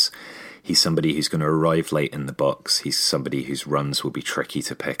parlance. He's somebody who's going to arrive late in the box. He's somebody whose runs will be tricky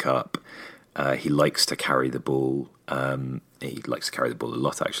to pick up. He likes to carry the ball. He likes to carry the ball a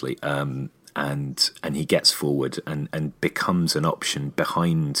lot, actually. And he gets forward and becomes an option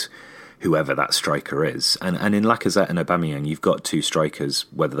behind whoever that striker is. And in Lacazette and Aubameyang, you've got two strikers,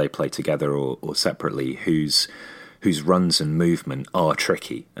 whether they play together or separately, whose runs and movement are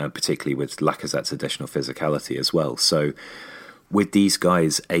tricky, particularly with Lacazette's additional physicality as well. So with these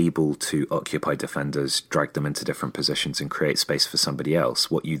guys able to occupy defenders, drag them into different positions and create space for somebody else,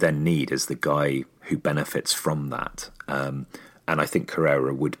 what you then need is the guy who benefits from that. And I think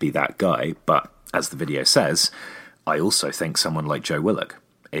Carrera would be that guy. But as the video says, I also think someone like Joe Willock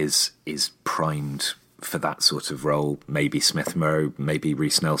is primed for that sort of role. Maybe Smith Rowe, maybe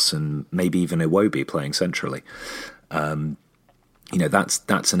Reece Nelson, maybe even Iwobi playing centrally. That's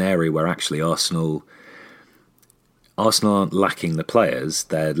an area where actually Arsenal aren't lacking the players,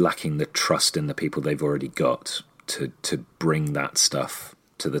 they're lacking the trust in the people they've already got to bring that stuff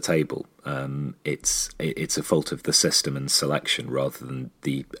to the table. It's a fault of the system and selection rather than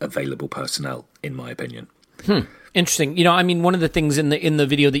the available personnel, in my opinion. Interesting. One of the things in the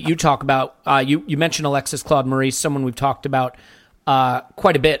video that you talk about, you mentioned Alexis Claude Maurice, someone we've talked about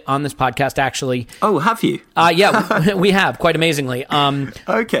quite a bit on this podcast, actually. Oh, have you? Yeah, we have, quite amazingly.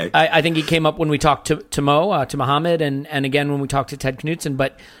 Okay. I think he came up when we talked to Mohamed, and again when we talked to Ted Knutson.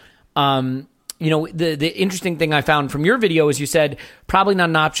 But, the interesting thing I found from your video is you said probably not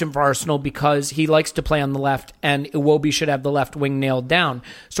an option for Arsenal because he likes to play on the left, and Iwobi should have the left wing nailed down.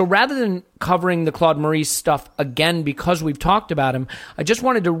 So rather than covering the Claude Maurice stuff again because we've talked about him, I just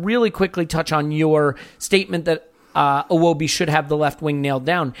wanted to really quickly touch on your statement that Iwobi should have the left wing nailed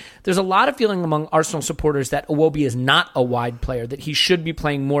down. There's a lot of feeling among Arsenal supporters that Iwobi is not a wide player, that he should be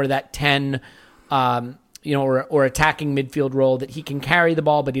playing more of that 10, or attacking midfield role, that he can carry the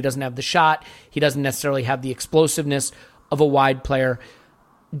ball, but he doesn't have the shot. He doesn't necessarily have the explosiveness of a wide player.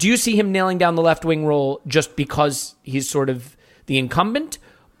 Do you see him nailing down the left wing role just because he's sort of the incumbent,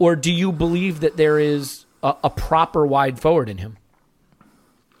 or do you believe that there is a proper wide forward in him?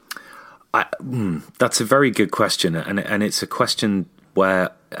 That's a very good question, and it's a question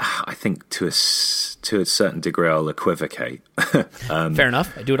where I think to a certain degree I'll equivocate. Fair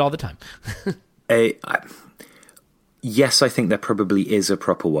enough. I do it all the time. Yes, I think there probably is a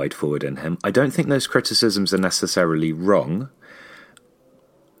proper wide forward in him. I don't think those criticisms are necessarily wrong.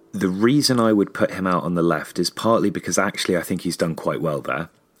 the reason I would put him out on the left is partly because actually I think he's done quite well there.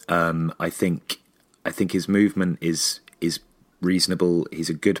 I think his movement is reasonable. He's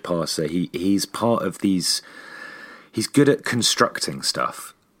a good passer. He's part of these. He's good at constructing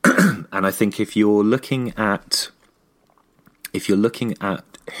stuff, and I think if you're looking at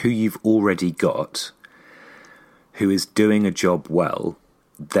who you've already got, who is doing a job well,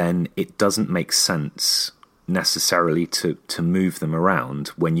 then it doesn't make sense necessarily to move them around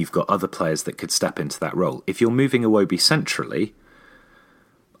when you've got other players that could step into that role. If you're moving Iwobi centrally,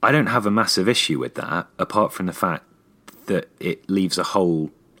 I don't have a massive issue with that, apart from the fact that it leaves a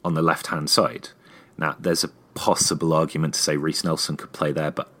hole on the left-hand side. Now, there's a possible argument to say Reece Nelson could play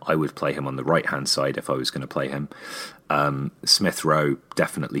there, but I would play him on the right-hand side if I was going to play him. Smith Rowe,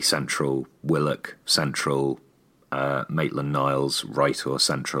 definitely central. Willock, central. Maitland-Niles, right or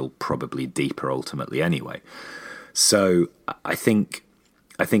central, probably deeper ultimately anyway. So I think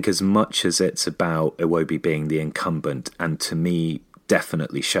as much as it's about Iwobi being the incumbent, and to me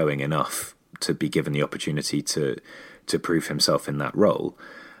definitely showing enough to be given the opportunity to prove himself in that role,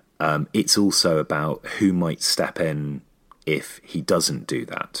 it's also about who might step in if he doesn't do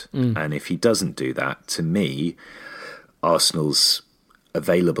that. And if he doesn't do that, to me, Arsenal's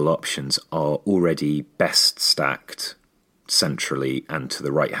available options are already best stacked centrally and to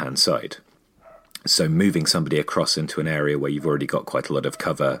the right-hand side. So moving somebody across into an area where you've already got quite a lot of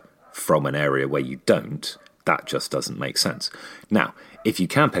cover from an area where you don't, that just doesn't make sense. Now, if you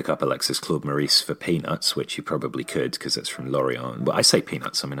can pick up Alexis Claude-Maurice for peanuts, which you probably could because it's from Lorient, but I say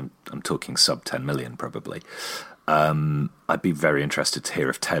peanuts, I mean, I'm talking sub 10 million probably. I'd be very interested to hear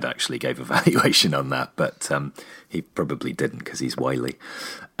if Ted actually gave a valuation on that, but he probably didn't because he's wily.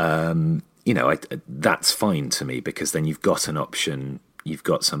 That's fine to me because then you've got an option, you've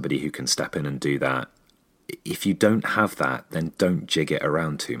got somebody who can step in and do that. If you don't have that, then don't jig it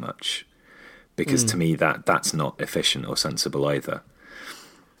around too much, because to me that's not efficient or sensible either.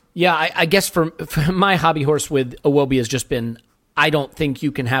 Yeah, I guess for my hobby horse with Iwobi has just been, I don't think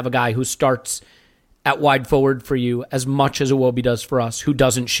you can have a guy who starts at wide forward for you as much as Iwobi does for us, who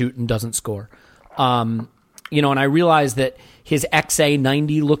doesn't shoot and doesn't score. And I realize that his XA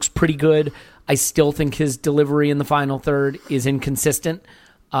 90 looks pretty good. I still think his delivery in the final third is inconsistent.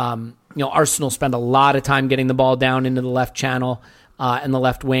 Arsenal spend a lot of time getting the ball down into the left channel and the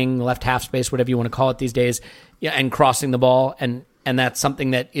left wing, the left half space, whatever you want to call it these days, and crossing the ball. And that's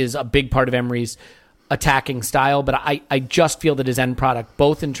something that is a big part of Emery's attacking style. But I just feel that his end product,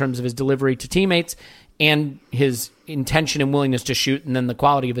 both in terms of his delivery to teammates and his intention and willingness to shoot, and then the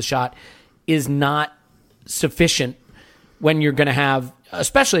quality of the shot, is not sufficient when you're going to have,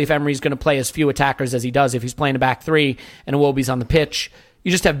 especially if Emery's going to play as few attackers as he does. If he's playing a back three and Iwobi's on the pitch,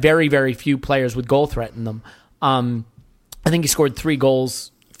 you just have very, very few players with goal threat in them. I think he scored 3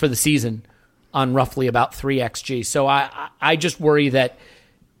 goals for the season on roughly about 3 XG. So I just worry that,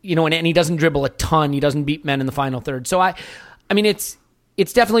 and he doesn't dribble a ton. He doesn't beat men in the final third. So I mean, it's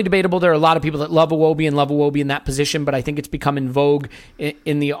definitely debatable. There are a lot of people that love Iwobi in that position, but I think it's become in vogue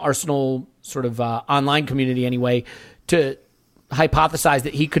in the Arsenal sort of online community anyway to hypothesize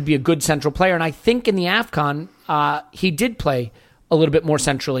that he could be a good central player. And I think in the AFCON, he did play a little bit more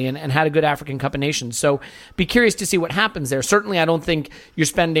centrally and had a good African Cup of Nations. So be curious to see what happens there. Certainly, I don't think you're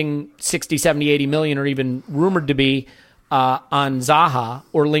spending 60, 70, 80 million or even rumored to be on Zaha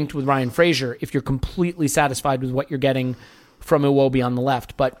or linked with Ryan Fraser if you're completely satisfied with what you're getting from Iwobi on the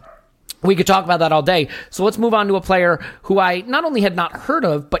left. But we could talk about that all day. So let's move on to a player who I not only had not heard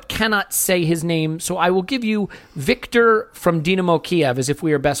of, but cannot say his name. So I will give you Victor from Dynamo Kiev as if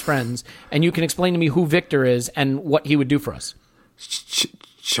we are best friends, and you can explain to me who Victor is and what he would do for us.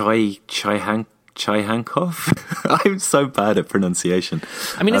 Chaihankov? I'm so bad at pronunciation.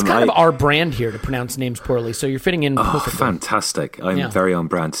 I mean, it's kind of our brand here to pronounce names poorly, so you're fitting in perfectly. Fantastic. I'm very on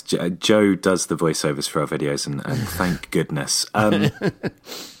brand. Joe does the voiceovers for our videos, and thank goodness.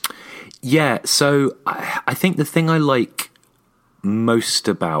 So I think the thing I like most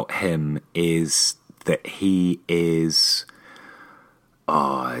about him is that he is...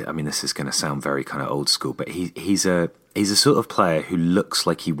 this is going to sound very kind of old school, but he's a sort of player who looks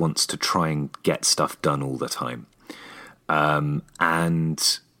like he wants to try and get stuff done all the time.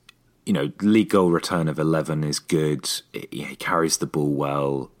 League goal return of 11 is good. He carries the ball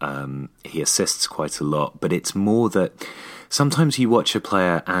well. He assists quite a lot, but it's more that sometimes you watch a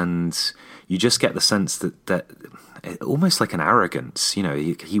player and you just get the sense that almost like an arrogance.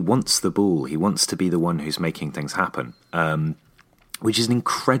 He wants the ball. He wants to be the one who's making things happen. which is an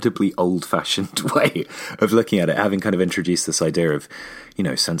incredibly old-fashioned way of looking at it, having kind of introduced this idea of,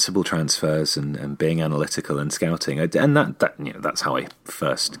 sensible transfers and being analytical and scouting. And that's how I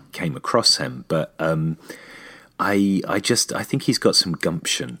first came across him. But I think he's got some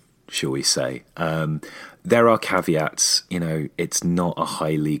gumption, shall we say. There are caveats, it's not a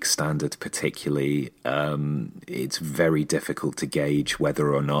high league standard particularly. It's very difficult to gauge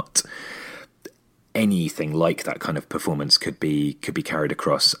whether or not anything like that kind of performance could be carried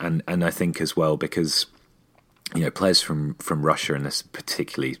across, and I think as well because players from Russia, and this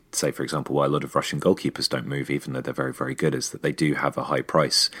particularly, say for example, why a lot of Russian goalkeepers don't move even though they're very, very good, is that they do have a high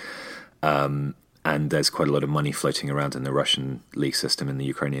price, and there's quite a lot of money floating around in the Russian league system, in the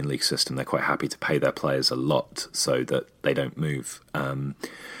Ukrainian league system. They're quite happy to pay their players a lot so that they don't move.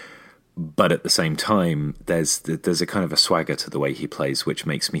 But at the same time, there's a kind of a swagger to the way he plays, which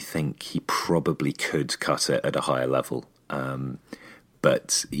makes me think he probably could cut it at a higher level.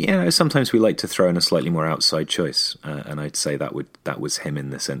 But sometimes we like to throw in a slightly more outside choice, and I'd say that was him in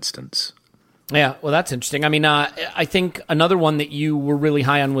this instance. Yeah, well, that's interesting. I mean, I think another one that you were really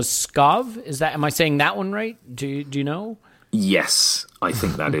high on was Skov. Am I saying that one right? Do you know? Yes, I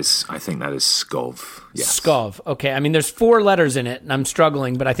think that is Skov. Yes. Skov. Okay. I mean, there's 4 letters in it, and I'm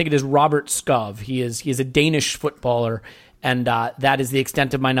struggling, but I think it is Robert Skov. He is a Danish footballer, and that is the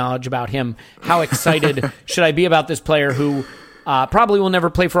extent of my knowledge about him. How excited should I be about this player who probably will never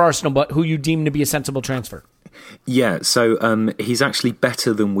play for Arsenal, but who you deem to be a sensible transfer? Yeah, so he's actually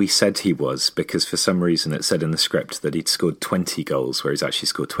better than we said he was, because for some reason it said in the script that he'd scored 20 goals, where he's actually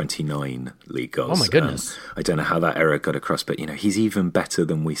scored 29 league goals. Oh my goodness. I don't know how that error got across, but he's even better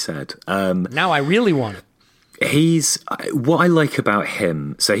than we said. Now I really want it. What I like about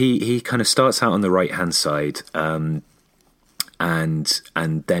him, so he kind of starts out on the right-hand side, and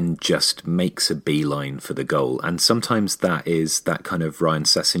then just makes a beeline for the goal. And sometimes that is that kind of Ryan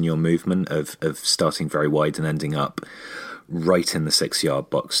Sessegnon movement of starting very wide and ending up right in the 6-yard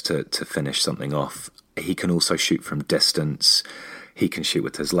box to finish something off. He can also shoot from distance. He can shoot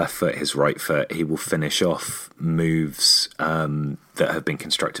with his left foot, his right foot. He will finish off moves that have been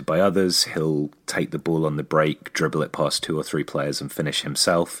constructed by others. He'll take the ball on the break, dribble it past 2 or 3 players and finish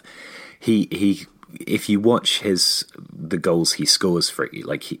himself. If you watch the goals he scores for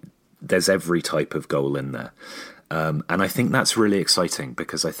it, there's every type of goal in there. And I think that's really exciting,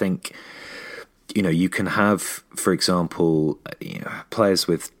 because I think, you can have, for example, players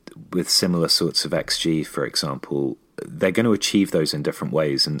with similar sorts of XG, for example, they're going to achieve those in different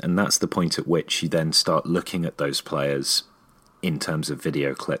ways. And that's the point at which you then start looking at those players in terms of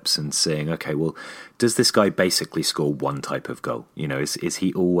video clips and seeing, okay, well, does this guy basically score one type of goal? Is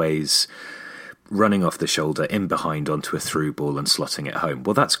he always running off the shoulder, in behind onto a through ball and slotting it home?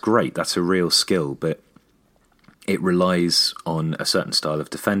 Well, that's great. That's a real skill, but it relies on a certain style of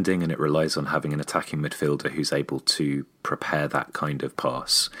defending, and it relies on having an attacking midfielder who's able to prepare that kind of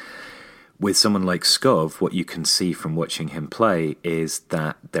pass. With someone like Skov, what you can see from watching him play is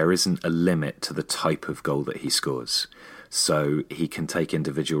that there isn't a limit to the type of goal that he scores. So he can take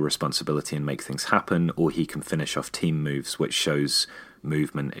individual responsibility and make things happen, or he can finish off team moves, which shows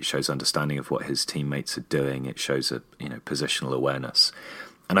movement, it shows understanding of what his teammates are doing, it shows a positional awareness.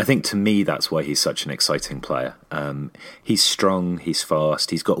 And I think, to me, that's why he's such an exciting player. He's strong, he's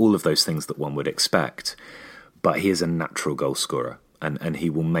fast, he's got all of those things that one would expect, but he is a natural goal scorer, and he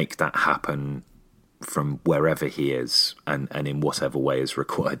will make that happen from wherever he is and in whatever way is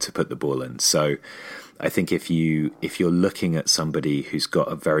required to put the ball in. So I think if you're looking at somebody who's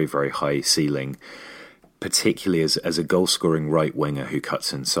got a very, very high ceiling, particularly as a goal-scoring right winger who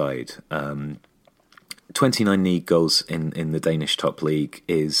cuts inside, 29 league goals in the Danish top league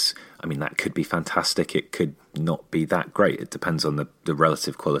that could be fantastic. It could not be that great. It depends on the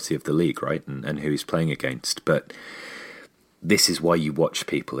relative quality of the league, right, and who he's playing against. But this is why you watch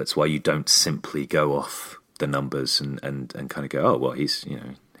people. It's why you don't simply go off the numbers and kind of go, oh, well, he's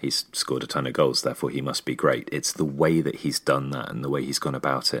scored a ton of goals, therefore he must be great. It's the way that he's done that and the way he's gone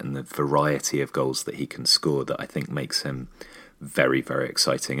about it and the variety of goals that he can score that I think makes him very, very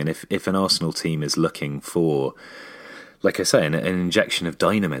exciting. And if an Arsenal team is looking for, like I say, an injection of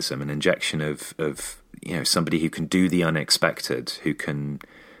dynamism, an injection of somebody who can do the unexpected, who can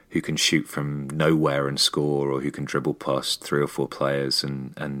shoot from nowhere and score, or who can dribble past 3 or 4 players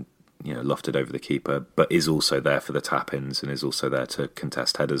and loft it over the keeper, but is also there for the tap-ins and is also there to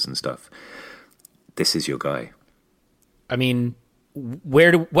contest headers and stuff, this is your guy. I mean,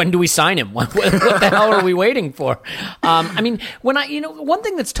 when do we sign him? What the hell are we waiting for? One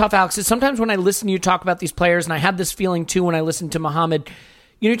thing that's tough, Alex, is sometimes when I listen to you talk about these players, and I had this feeling too when I listened to Mohamed,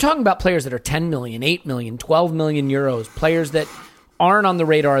 you're talking about players that are 10 million, 8 million, 12 million euros, players that aren't on the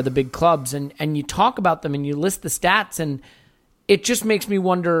radar of the big clubs, and you talk about them and you list the stats, and it just makes me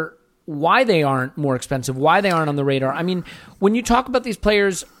wonder why they aren't more expensive, why they aren't on the radar. I mean, when you talk about these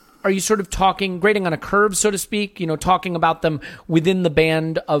players, are you sort of grading on a curve, so to speak, talking about them within the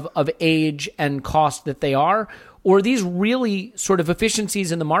band of age and cost that they are? Or are these really sort of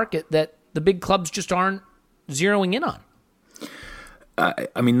efficiencies in the market that the big clubs just aren't zeroing in on?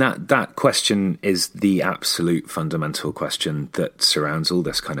 I mean, that question is the absolute fundamental question that surrounds all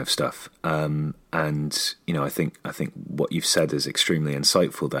this kind of stuff. And I think what you've said is extremely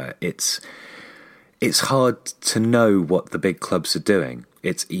insightful there. It's hard to know what the big clubs are doing.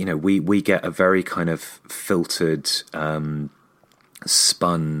 It's we get a very kind of filtered,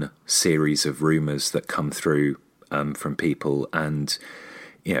 spun series of rumours that come through from people, and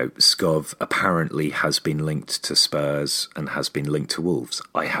Skov apparently has been linked to Spurs and has been linked to Wolves.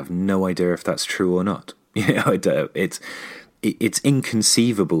 I have no idea if that's true or not. It's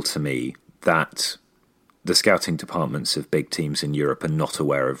inconceivable to me that the scouting departments of big teams in Europe are not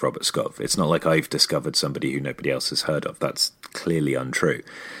aware of Robert Skov. It's not like I've discovered somebody who nobody else has heard of. That's clearly untrue.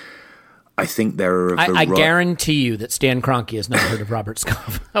 I think there are. I guarantee you that Stan Kroenke has not heard of Robert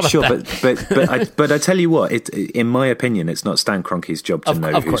Skov. Sure, but I tell you what, in my opinion, it's not Stan Kroenke's job to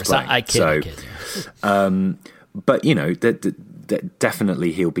know who's playing. I kid. But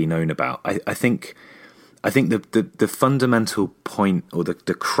definitely he'll be known about. I think the fundamental point, or the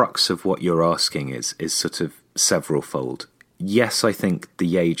crux of what you're asking is sort of several-fold. Yes, I think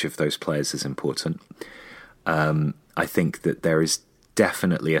the age of those players is important. I think that there is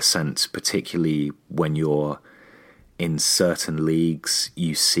definitely a sense, particularly when you're in certain leagues,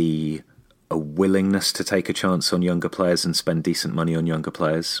 you see a willingness to take a chance on younger players and spend decent money on younger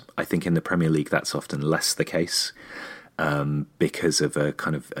players. I think in the Premier League that's often less the case because of a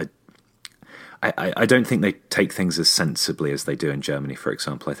kind of I don't think they take things as sensibly as they do in Germany, for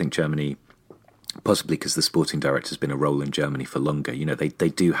example. I think Germany, possibly because the sporting director's been a role in Germany for longer, they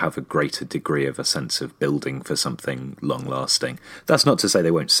do have a greater degree of a sense of building for something long-lasting. That's not to say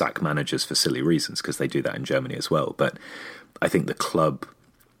they won't sack managers for silly reasons, because they do that in Germany as well. But I think the club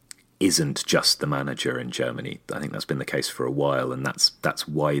isn't just the manager in Germany. I think that's been the case for a while, and that's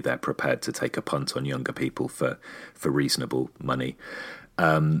why they're prepared to take a punt on younger people for reasonable money.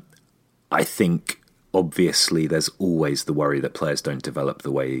 I think, obviously, there's always the worry that players don't develop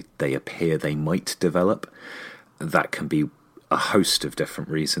the way they appear they might develop. That can be a host of different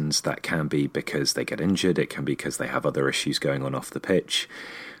reasons. That can be because they get injured. It can be because they have other issues going on off the pitch.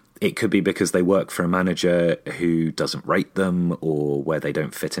 It could be because they work for a manager who doesn't rate them, or where they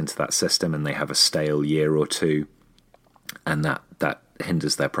don't fit into that system and they have a stale year or two, and that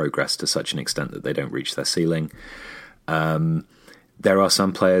hinders their progress to such an extent that they don't reach their ceiling. There are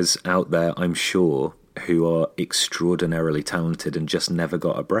some players out there, I'm sure, who are extraordinarily talented and just never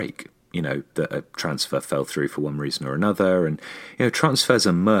got a break. That a transfer fell through for one reason or another. And, transfers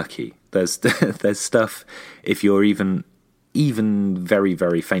are murky. There's stuff, if you're even very,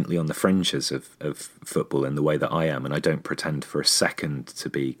 very faintly on the fringes of football in the way that I am, and I don't pretend for a second to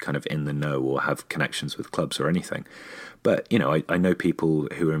be kind of in the know or have connections with clubs or anything. But, I know people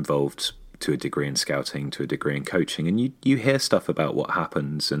who are involved to a degree in scouting, to a degree in coaching, and you hear stuff about what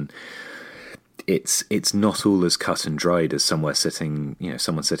happens, and it's not all as cut and dried as someone sitting there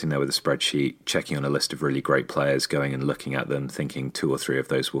with a spreadsheet, checking on a list of really great players, going and looking at them, thinking 2 or 3 of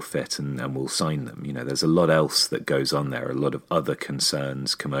those will fit and we'll sign them. There's a lot else that goes on there, a lot of other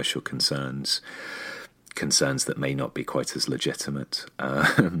concerns, commercial concerns that may not be quite as legitimate,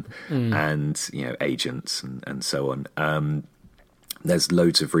 and agents and so on. There's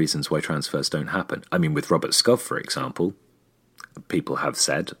loads of reasons why transfers don't happen. I mean, with Robert Skov, for example, people have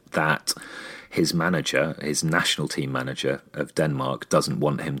said that his manager, his national team manager of Denmark, doesn't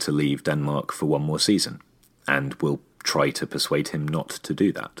want him to leave Denmark for one more season, and will try to persuade him not to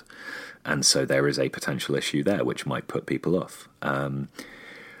do that. And so there is a potential issue there which might put people off.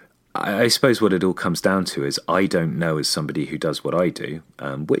 I suppose what it all comes down to is I don't know, as somebody who does what I do,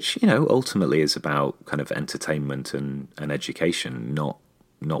 which ultimately is about kind of entertainment and education, not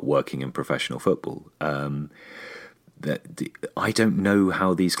working in professional football. I don't know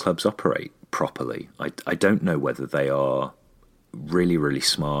how these clubs operate properly. I don't know whether they are really, really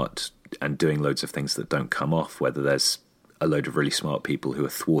smart and doing loads of things that don't come off, whether there's a load of really smart people who are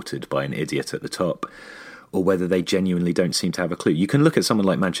thwarted by an idiot at the top, or whether they genuinely don't seem to have a clue. You can look at someone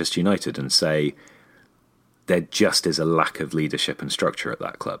like Manchester United and say there just is a lack of leadership and structure at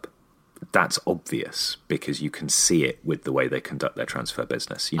that club. That's obvious because you can see it with the way they conduct their transfer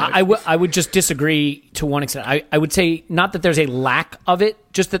business. I would just disagree to one extent. I would say not that there's a lack of it,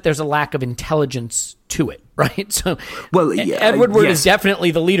 just that there's a lack of intelligence to it, right? So, well, yeah, Ed Woodward yes. is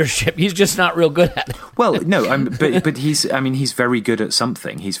definitely the leadership. He's just not real good at it. Well, no, but he's very good at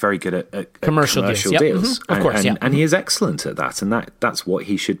something. He's very good at commercial deals. Yep. deals. Mm-hmm. Of course, and he is excellent at that, and that's what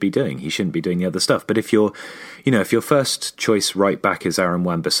he should be doing. He shouldn't be doing the other stuff. But if your first choice right back is Aaron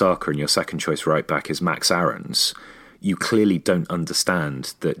Wan-Bissaka and your second choice right back is Max Aarons, you clearly don't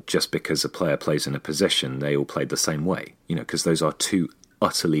understand that just because a player plays in a position, they all played the same way. Because those are two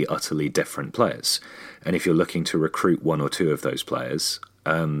utterly, utterly different players. And if you're looking to recruit one or two of those players,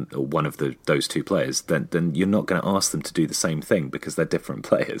 or one of those two players, then you're not going to ask them to do the same thing because they're different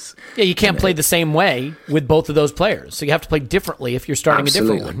players. Yeah, you can't play the same way with both of those players. So you have to play differently if you're starting a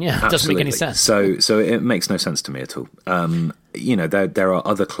different one. Yeah, it doesn't make any sense. So it makes no sense to me at all. There are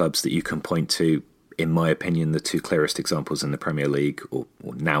other clubs that you can point to. In my opinion, the two clearest examples in the Premier League, or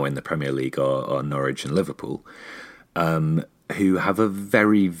now in the Premier League, are Norwich and Liverpool, who have a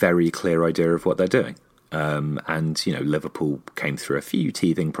very, very clear idea of what they're doing. Liverpool came through a few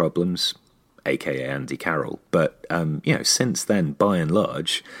teething problems, aka Andy Carroll. But, since then, by and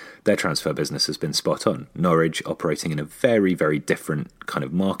large, their transfer business has been spot on. Norwich operating in a very, very different kind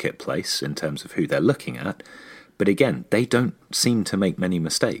of marketplace in terms of who they're looking at. But again, they don't seem to make many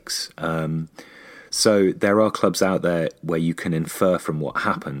mistakes. So there are clubs out there where you can infer from what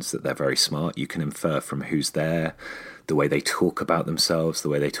happens that they're very smart. You can infer from who's there, the way they talk about themselves, the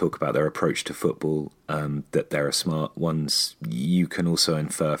way they talk about their approach to football, that there are smart ones. You can also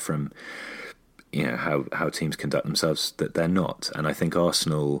infer from how teams conduct themselves that they're not. And I think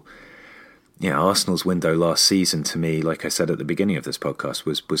Arsenal's window last season, to me, like I said at the beginning of this podcast,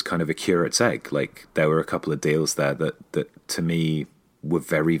 was kind of a curate's egg. Like there were a couple of deals there that to me were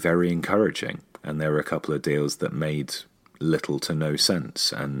very, very encouraging. And there were a couple of deals that made little to no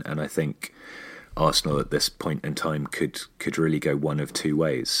sense. And I think Arsenal at this point in time could really go one of two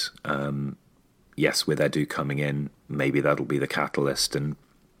ways. Yes, with Edu coming in, maybe that'll be the catalyst. And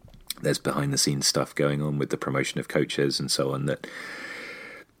there's behind the scenes stuff going on with the promotion of coaches and so on that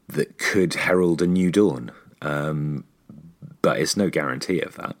could herald a new dawn. But it's no guarantee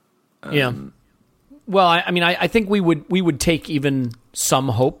of that. Yeah. Well, I think we would take even some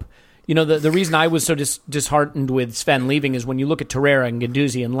hope. The reason I was so disheartened with Sven leaving is when you look at Torreira and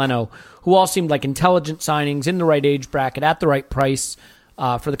Guendouzi and Leno, who all seemed like intelligent signings in the right age bracket at the right price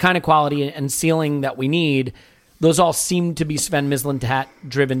for the kind of quality and ceiling that we need. Those all seem to be Sven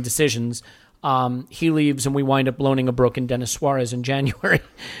Mislintat-driven decisions. He leaves and we wind up loaning a broken Dennis Suarez in January.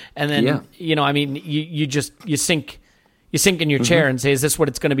 And then, you sink in your chair and say, is this what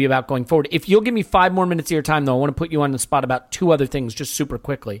it's going to be about going forward? If you'll give me 5 more minutes of your time, though, I want to put you on the spot about 2 other things just super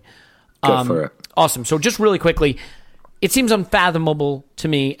quickly. Go for it. Awesome. So just really quickly, it seems unfathomable to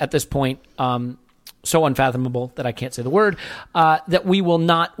me at this point, so unfathomable that I can't say the word, that we will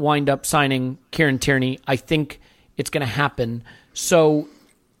not wind up signing Kieran Tierney. I think it's going to happen. So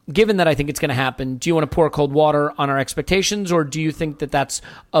given that I think it's going to happen, do you want to pour cold water on our expectations, or do you think that that's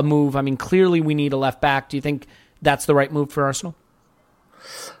a move? I mean, clearly we need a left back. Do you think that's the right move for Arsenal?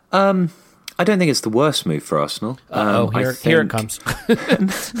 I don't think it's the worst move for Arsenal. Here it comes.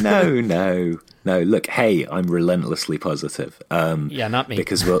 No. Look, hey, I'm relentlessly positive. Not me.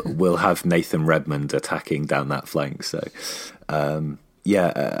 Because we'll have Nathan Redmond attacking down that flank. So,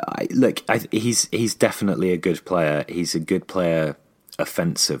 he's definitely a good player. He's a good player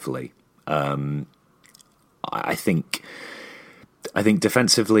offensively. I think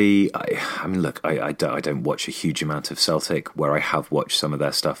defensively, I don't watch a huge amount of Celtic. Where I have watched some of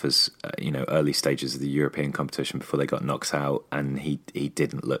their stuff as early stages of the European competition before they got knocked out, and he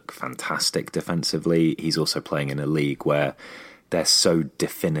didn't look fantastic defensively. He's also playing in a league where they're so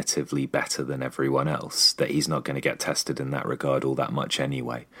definitively better than everyone else that he's not going to get tested in that regard all that much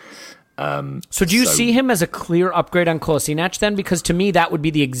anyway. So do you see him as a clear upgrade on Kolasinac then? Because to me, that would be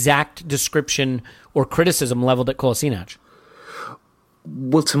the exact description or criticism leveled at Kolasinac.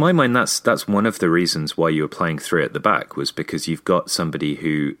 Well, to my mind, that's one of the reasons why you were playing 3 at the back, was because you've got somebody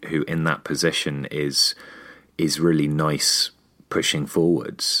who in that position is really nice pushing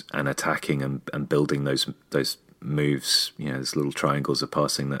forwards and attacking and building those moves, those little triangles of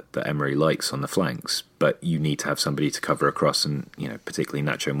passing that Emery likes on the flanks. But you need to have somebody to cover across, and particularly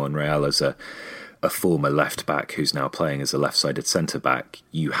Nacho Monreal as a former left back who's now playing as a left-sided centre back.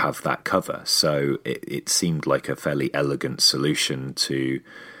 You have that cover, so it seemed like a fairly elegant solution to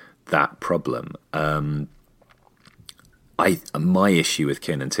that problem. My issue with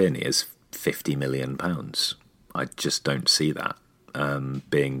Kieran Tierney is £50 million. I just don't see that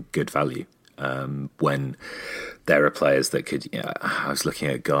being good value. When there are players that could, I was looking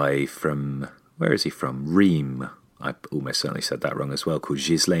at a guy from, where is he from? Reims, I almost certainly said that wrong as well, called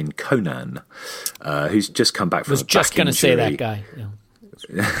Ghislaine Conan, who's just come back from was a back just going to say injury. that guy. Yeah.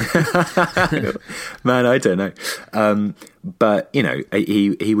 Man, I don't know. But, you know,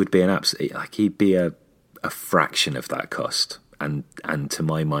 he would be an absolute, like, he'd be a fraction of that cost. And to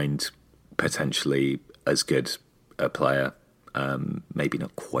my mind, potentially as good a player. Maybe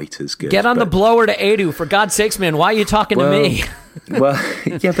not quite as good. Get on the blower to Edu, for God's sakes, man. Why are you talking to me? Well,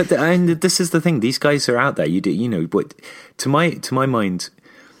 yeah, but this is the thing. These guys are out there. You know, but to my mind,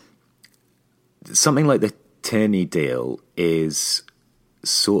 something like the Tierney deal is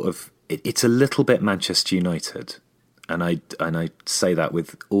sort of it's a little bit Manchester United, and I say that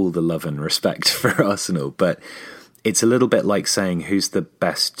with all the love and respect for Arsenal, but it's a little bit like saying who's the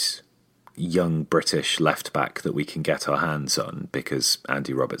best young British left back that we can get our hands on, because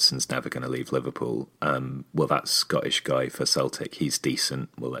Andy Robertson's never going to leave Liverpool. Well, that Scottish guy for Celtic, he's decent.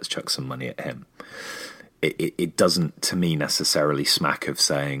 Well, let's chuck some money at him. It doesn't, to me, necessarily smack of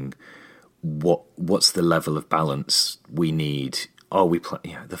saying what's the level of balance we need. Are we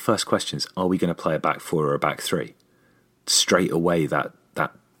the first question is, are we going to play a back four or a back three? Straight away, that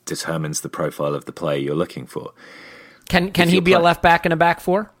determines the profile of the player you're looking for. Can he be a left back and a back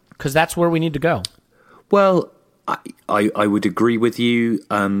four? Because that's where we need to go. Well, I would agree with you.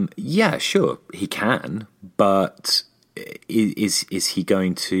 Yeah, sure, he can, but is he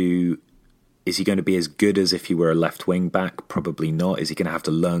going to be as good as if he were a left wing back? Probably not. Is he going to have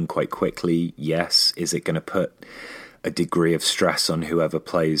to learn quite quickly? Yes. Is it going to put a degree of stress on whoever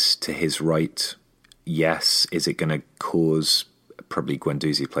plays to his right? Yes. Is it going to cause probably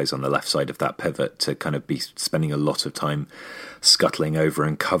Guendouzi plays on the left side of that pivot to kind of be spending a lot of time scuttling over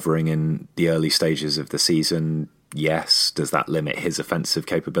and covering in the early stages of the season? Yes. Does that limit his offensive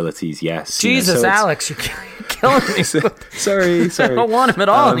capabilities? Yes. Jesus, Alex, you're killing me. Sorry. I don't want him at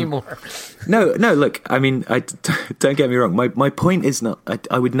all anymore. No. Look, I mean, don't get me wrong. My point is not.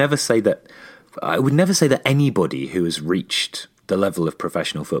 I would never say that. I would never say that anybody who has reached the level of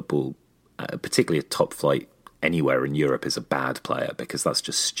professional football, particularly a top flight anywhere in Europe, is a bad player, because that's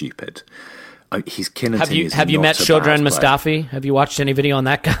just stupid. He's Kinnerton. Have you met Shildran Mustafi? Have you watched any video on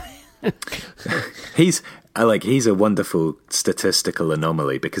that guy? He's a wonderful statistical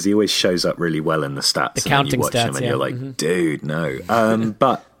anomaly, because he always shows up really well in the stats. The counting and then you watch stats, him and yeah. you're like, dude, no.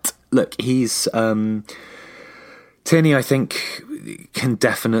 But look, he's Tierney, I think, can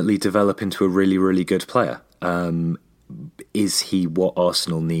definitely develop into a really, really good player. Is he what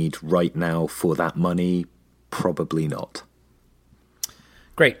Arsenal need right now for that money? Probably not.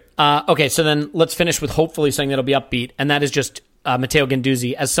 Great. Okay, so then let's finish with hopefully something that'll be upbeat, and that is just Matteo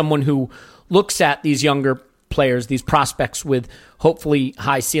Guendouzi, as someone who looks at these younger players, these prospects with hopefully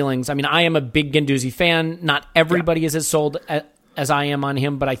high ceilings. I mean, I am a big Guendouzi fan. Not everybody is as sold as I am on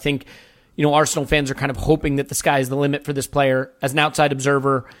him, but I think, you know, Arsenal fans are kind of hoping that the sky is the limit for this player. As an outside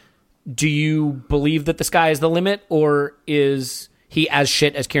observer, do you believe that the sky is the limit, or is he as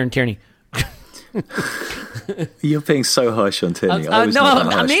shit as Kieran Tierney? You're being so harsh on Tierney. No,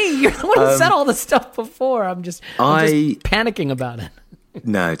 not me. You're the one who said all this stuff before. I'm just panicking about it.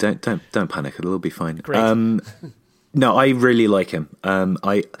 No, don't panic. It'll all be fine. Great. No, I really like him.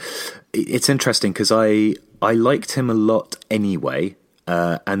 It's interesting because I liked him a lot anyway,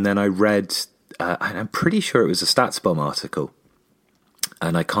 and then I read, and I'm pretty sure it was a StatsBomb article,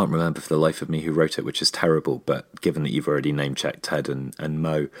 and I can't remember for the life of me who wrote it, which is terrible. But given that you've already name checked Ted and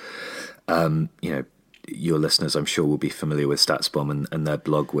Mo, you know, your listeners, I'm sure, will be familiar with StatsBomb and their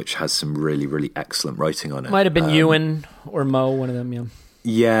blog, which has some really, really excellent writing on it. Might have been Ewan or Mo, one of them, yeah.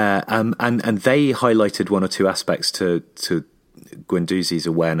 Yeah, and they highlighted one or two aspects to Guendouzi's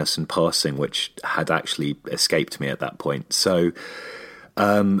awareness and passing, which had actually escaped me at that point. So,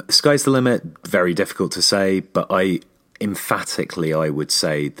 sky's the limit, very difficult to say, but I would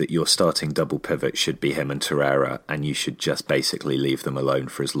say that your starting double pivot should be him and Torreira, and you should just basically leave them alone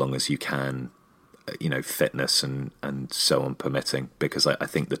for as long as you can, you know, fitness and so on permitting, because I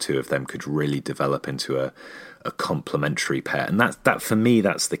think the two of them could really develop into a complementary pair. And that for me,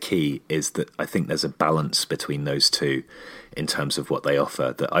 that's the key, is that I think there's a balance between those two in terms of what they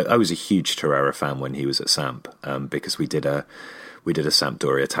offer. That I was a huge Torreira fan when he was at Samp, because we did a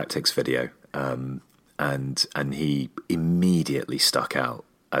Sampdoria tactics video, and he immediately stuck out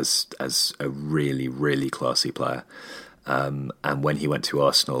as a really, really classy player. And when he went to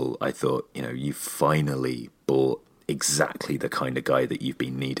Arsenal, I thought, you know, you finally bought exactly the kind of guy that you've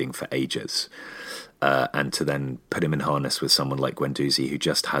been needing for ages. And to then put him in harness with someone like Guendouzi, who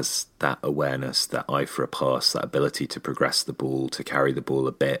just has that awareness, that eye for a pass, that ability to progress the ball, to carry the ball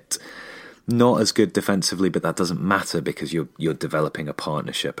a bit, not as good defensively, but that doesn't matter because you're developing a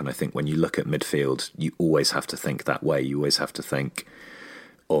partnership. And I think when you look at midfield, you always have to think that way. You always have to think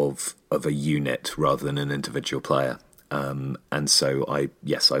of a unit rather than an individual player. And so I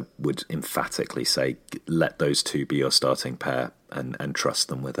would emphatically say let those two be your starting pair and trust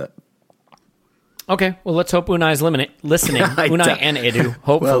them with it. Okay, well, let's hope Unai's listening. Unai and Edu,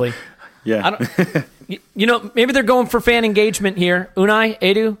 hopefully. Well, yeah. Maybe they're going for fan engagement here. Unai,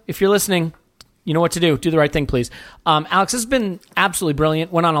 Edu, if you're listening, you know what to do. Do the right thing, please. Alex, this has been absolutely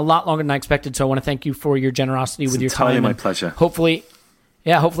brilliant. Went on a lot longer than I expected, so I want to thank you for your generosity with your time. It's entirely my pleasure. Hopefully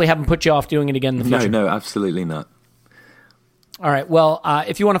haven't put you off doing it again in the future. No, absolutely not. All right. Well,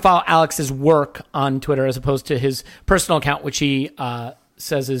 if you want to follow Alex's work on Twitter as opposed to his personal account, which he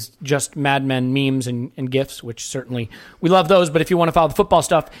says is just Mad Men memes and GIFs, which certainly we love those. But if you want to follow the football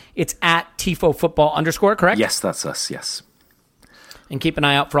stuff, it's at Tifo Football _ correct? Yes, that's us. Yes. And keep an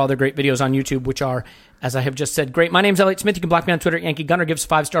eye out for all their great videos on YouTube, which are, as I have just said, great. My name's Elliot Smith. You can block me on Twitter at Yankee Gunner. Give us a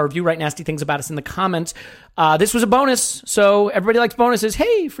 5-star review. Write nasty things about us in the comments. This was a bonus, so everybody likes bonuses.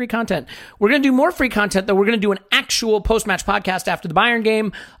 Hey, free content. We're going to do more free content, though. We're going to do an actual post-match podcast after the Bayern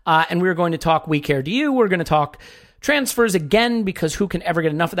game, and we're going to talk We Care to You. We're going to talk transfers again, because who can ever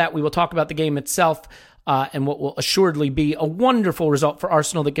get enough of that? We will talk about the game itself and what will assuredly be a wonderful result for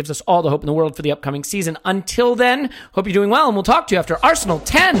Arsenal that gives us all the hope in the world for the upcoming season. Until then, hope you're doing well, and we'll talk to you after Arsenal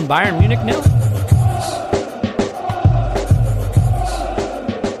 10, Bayern Munich 0.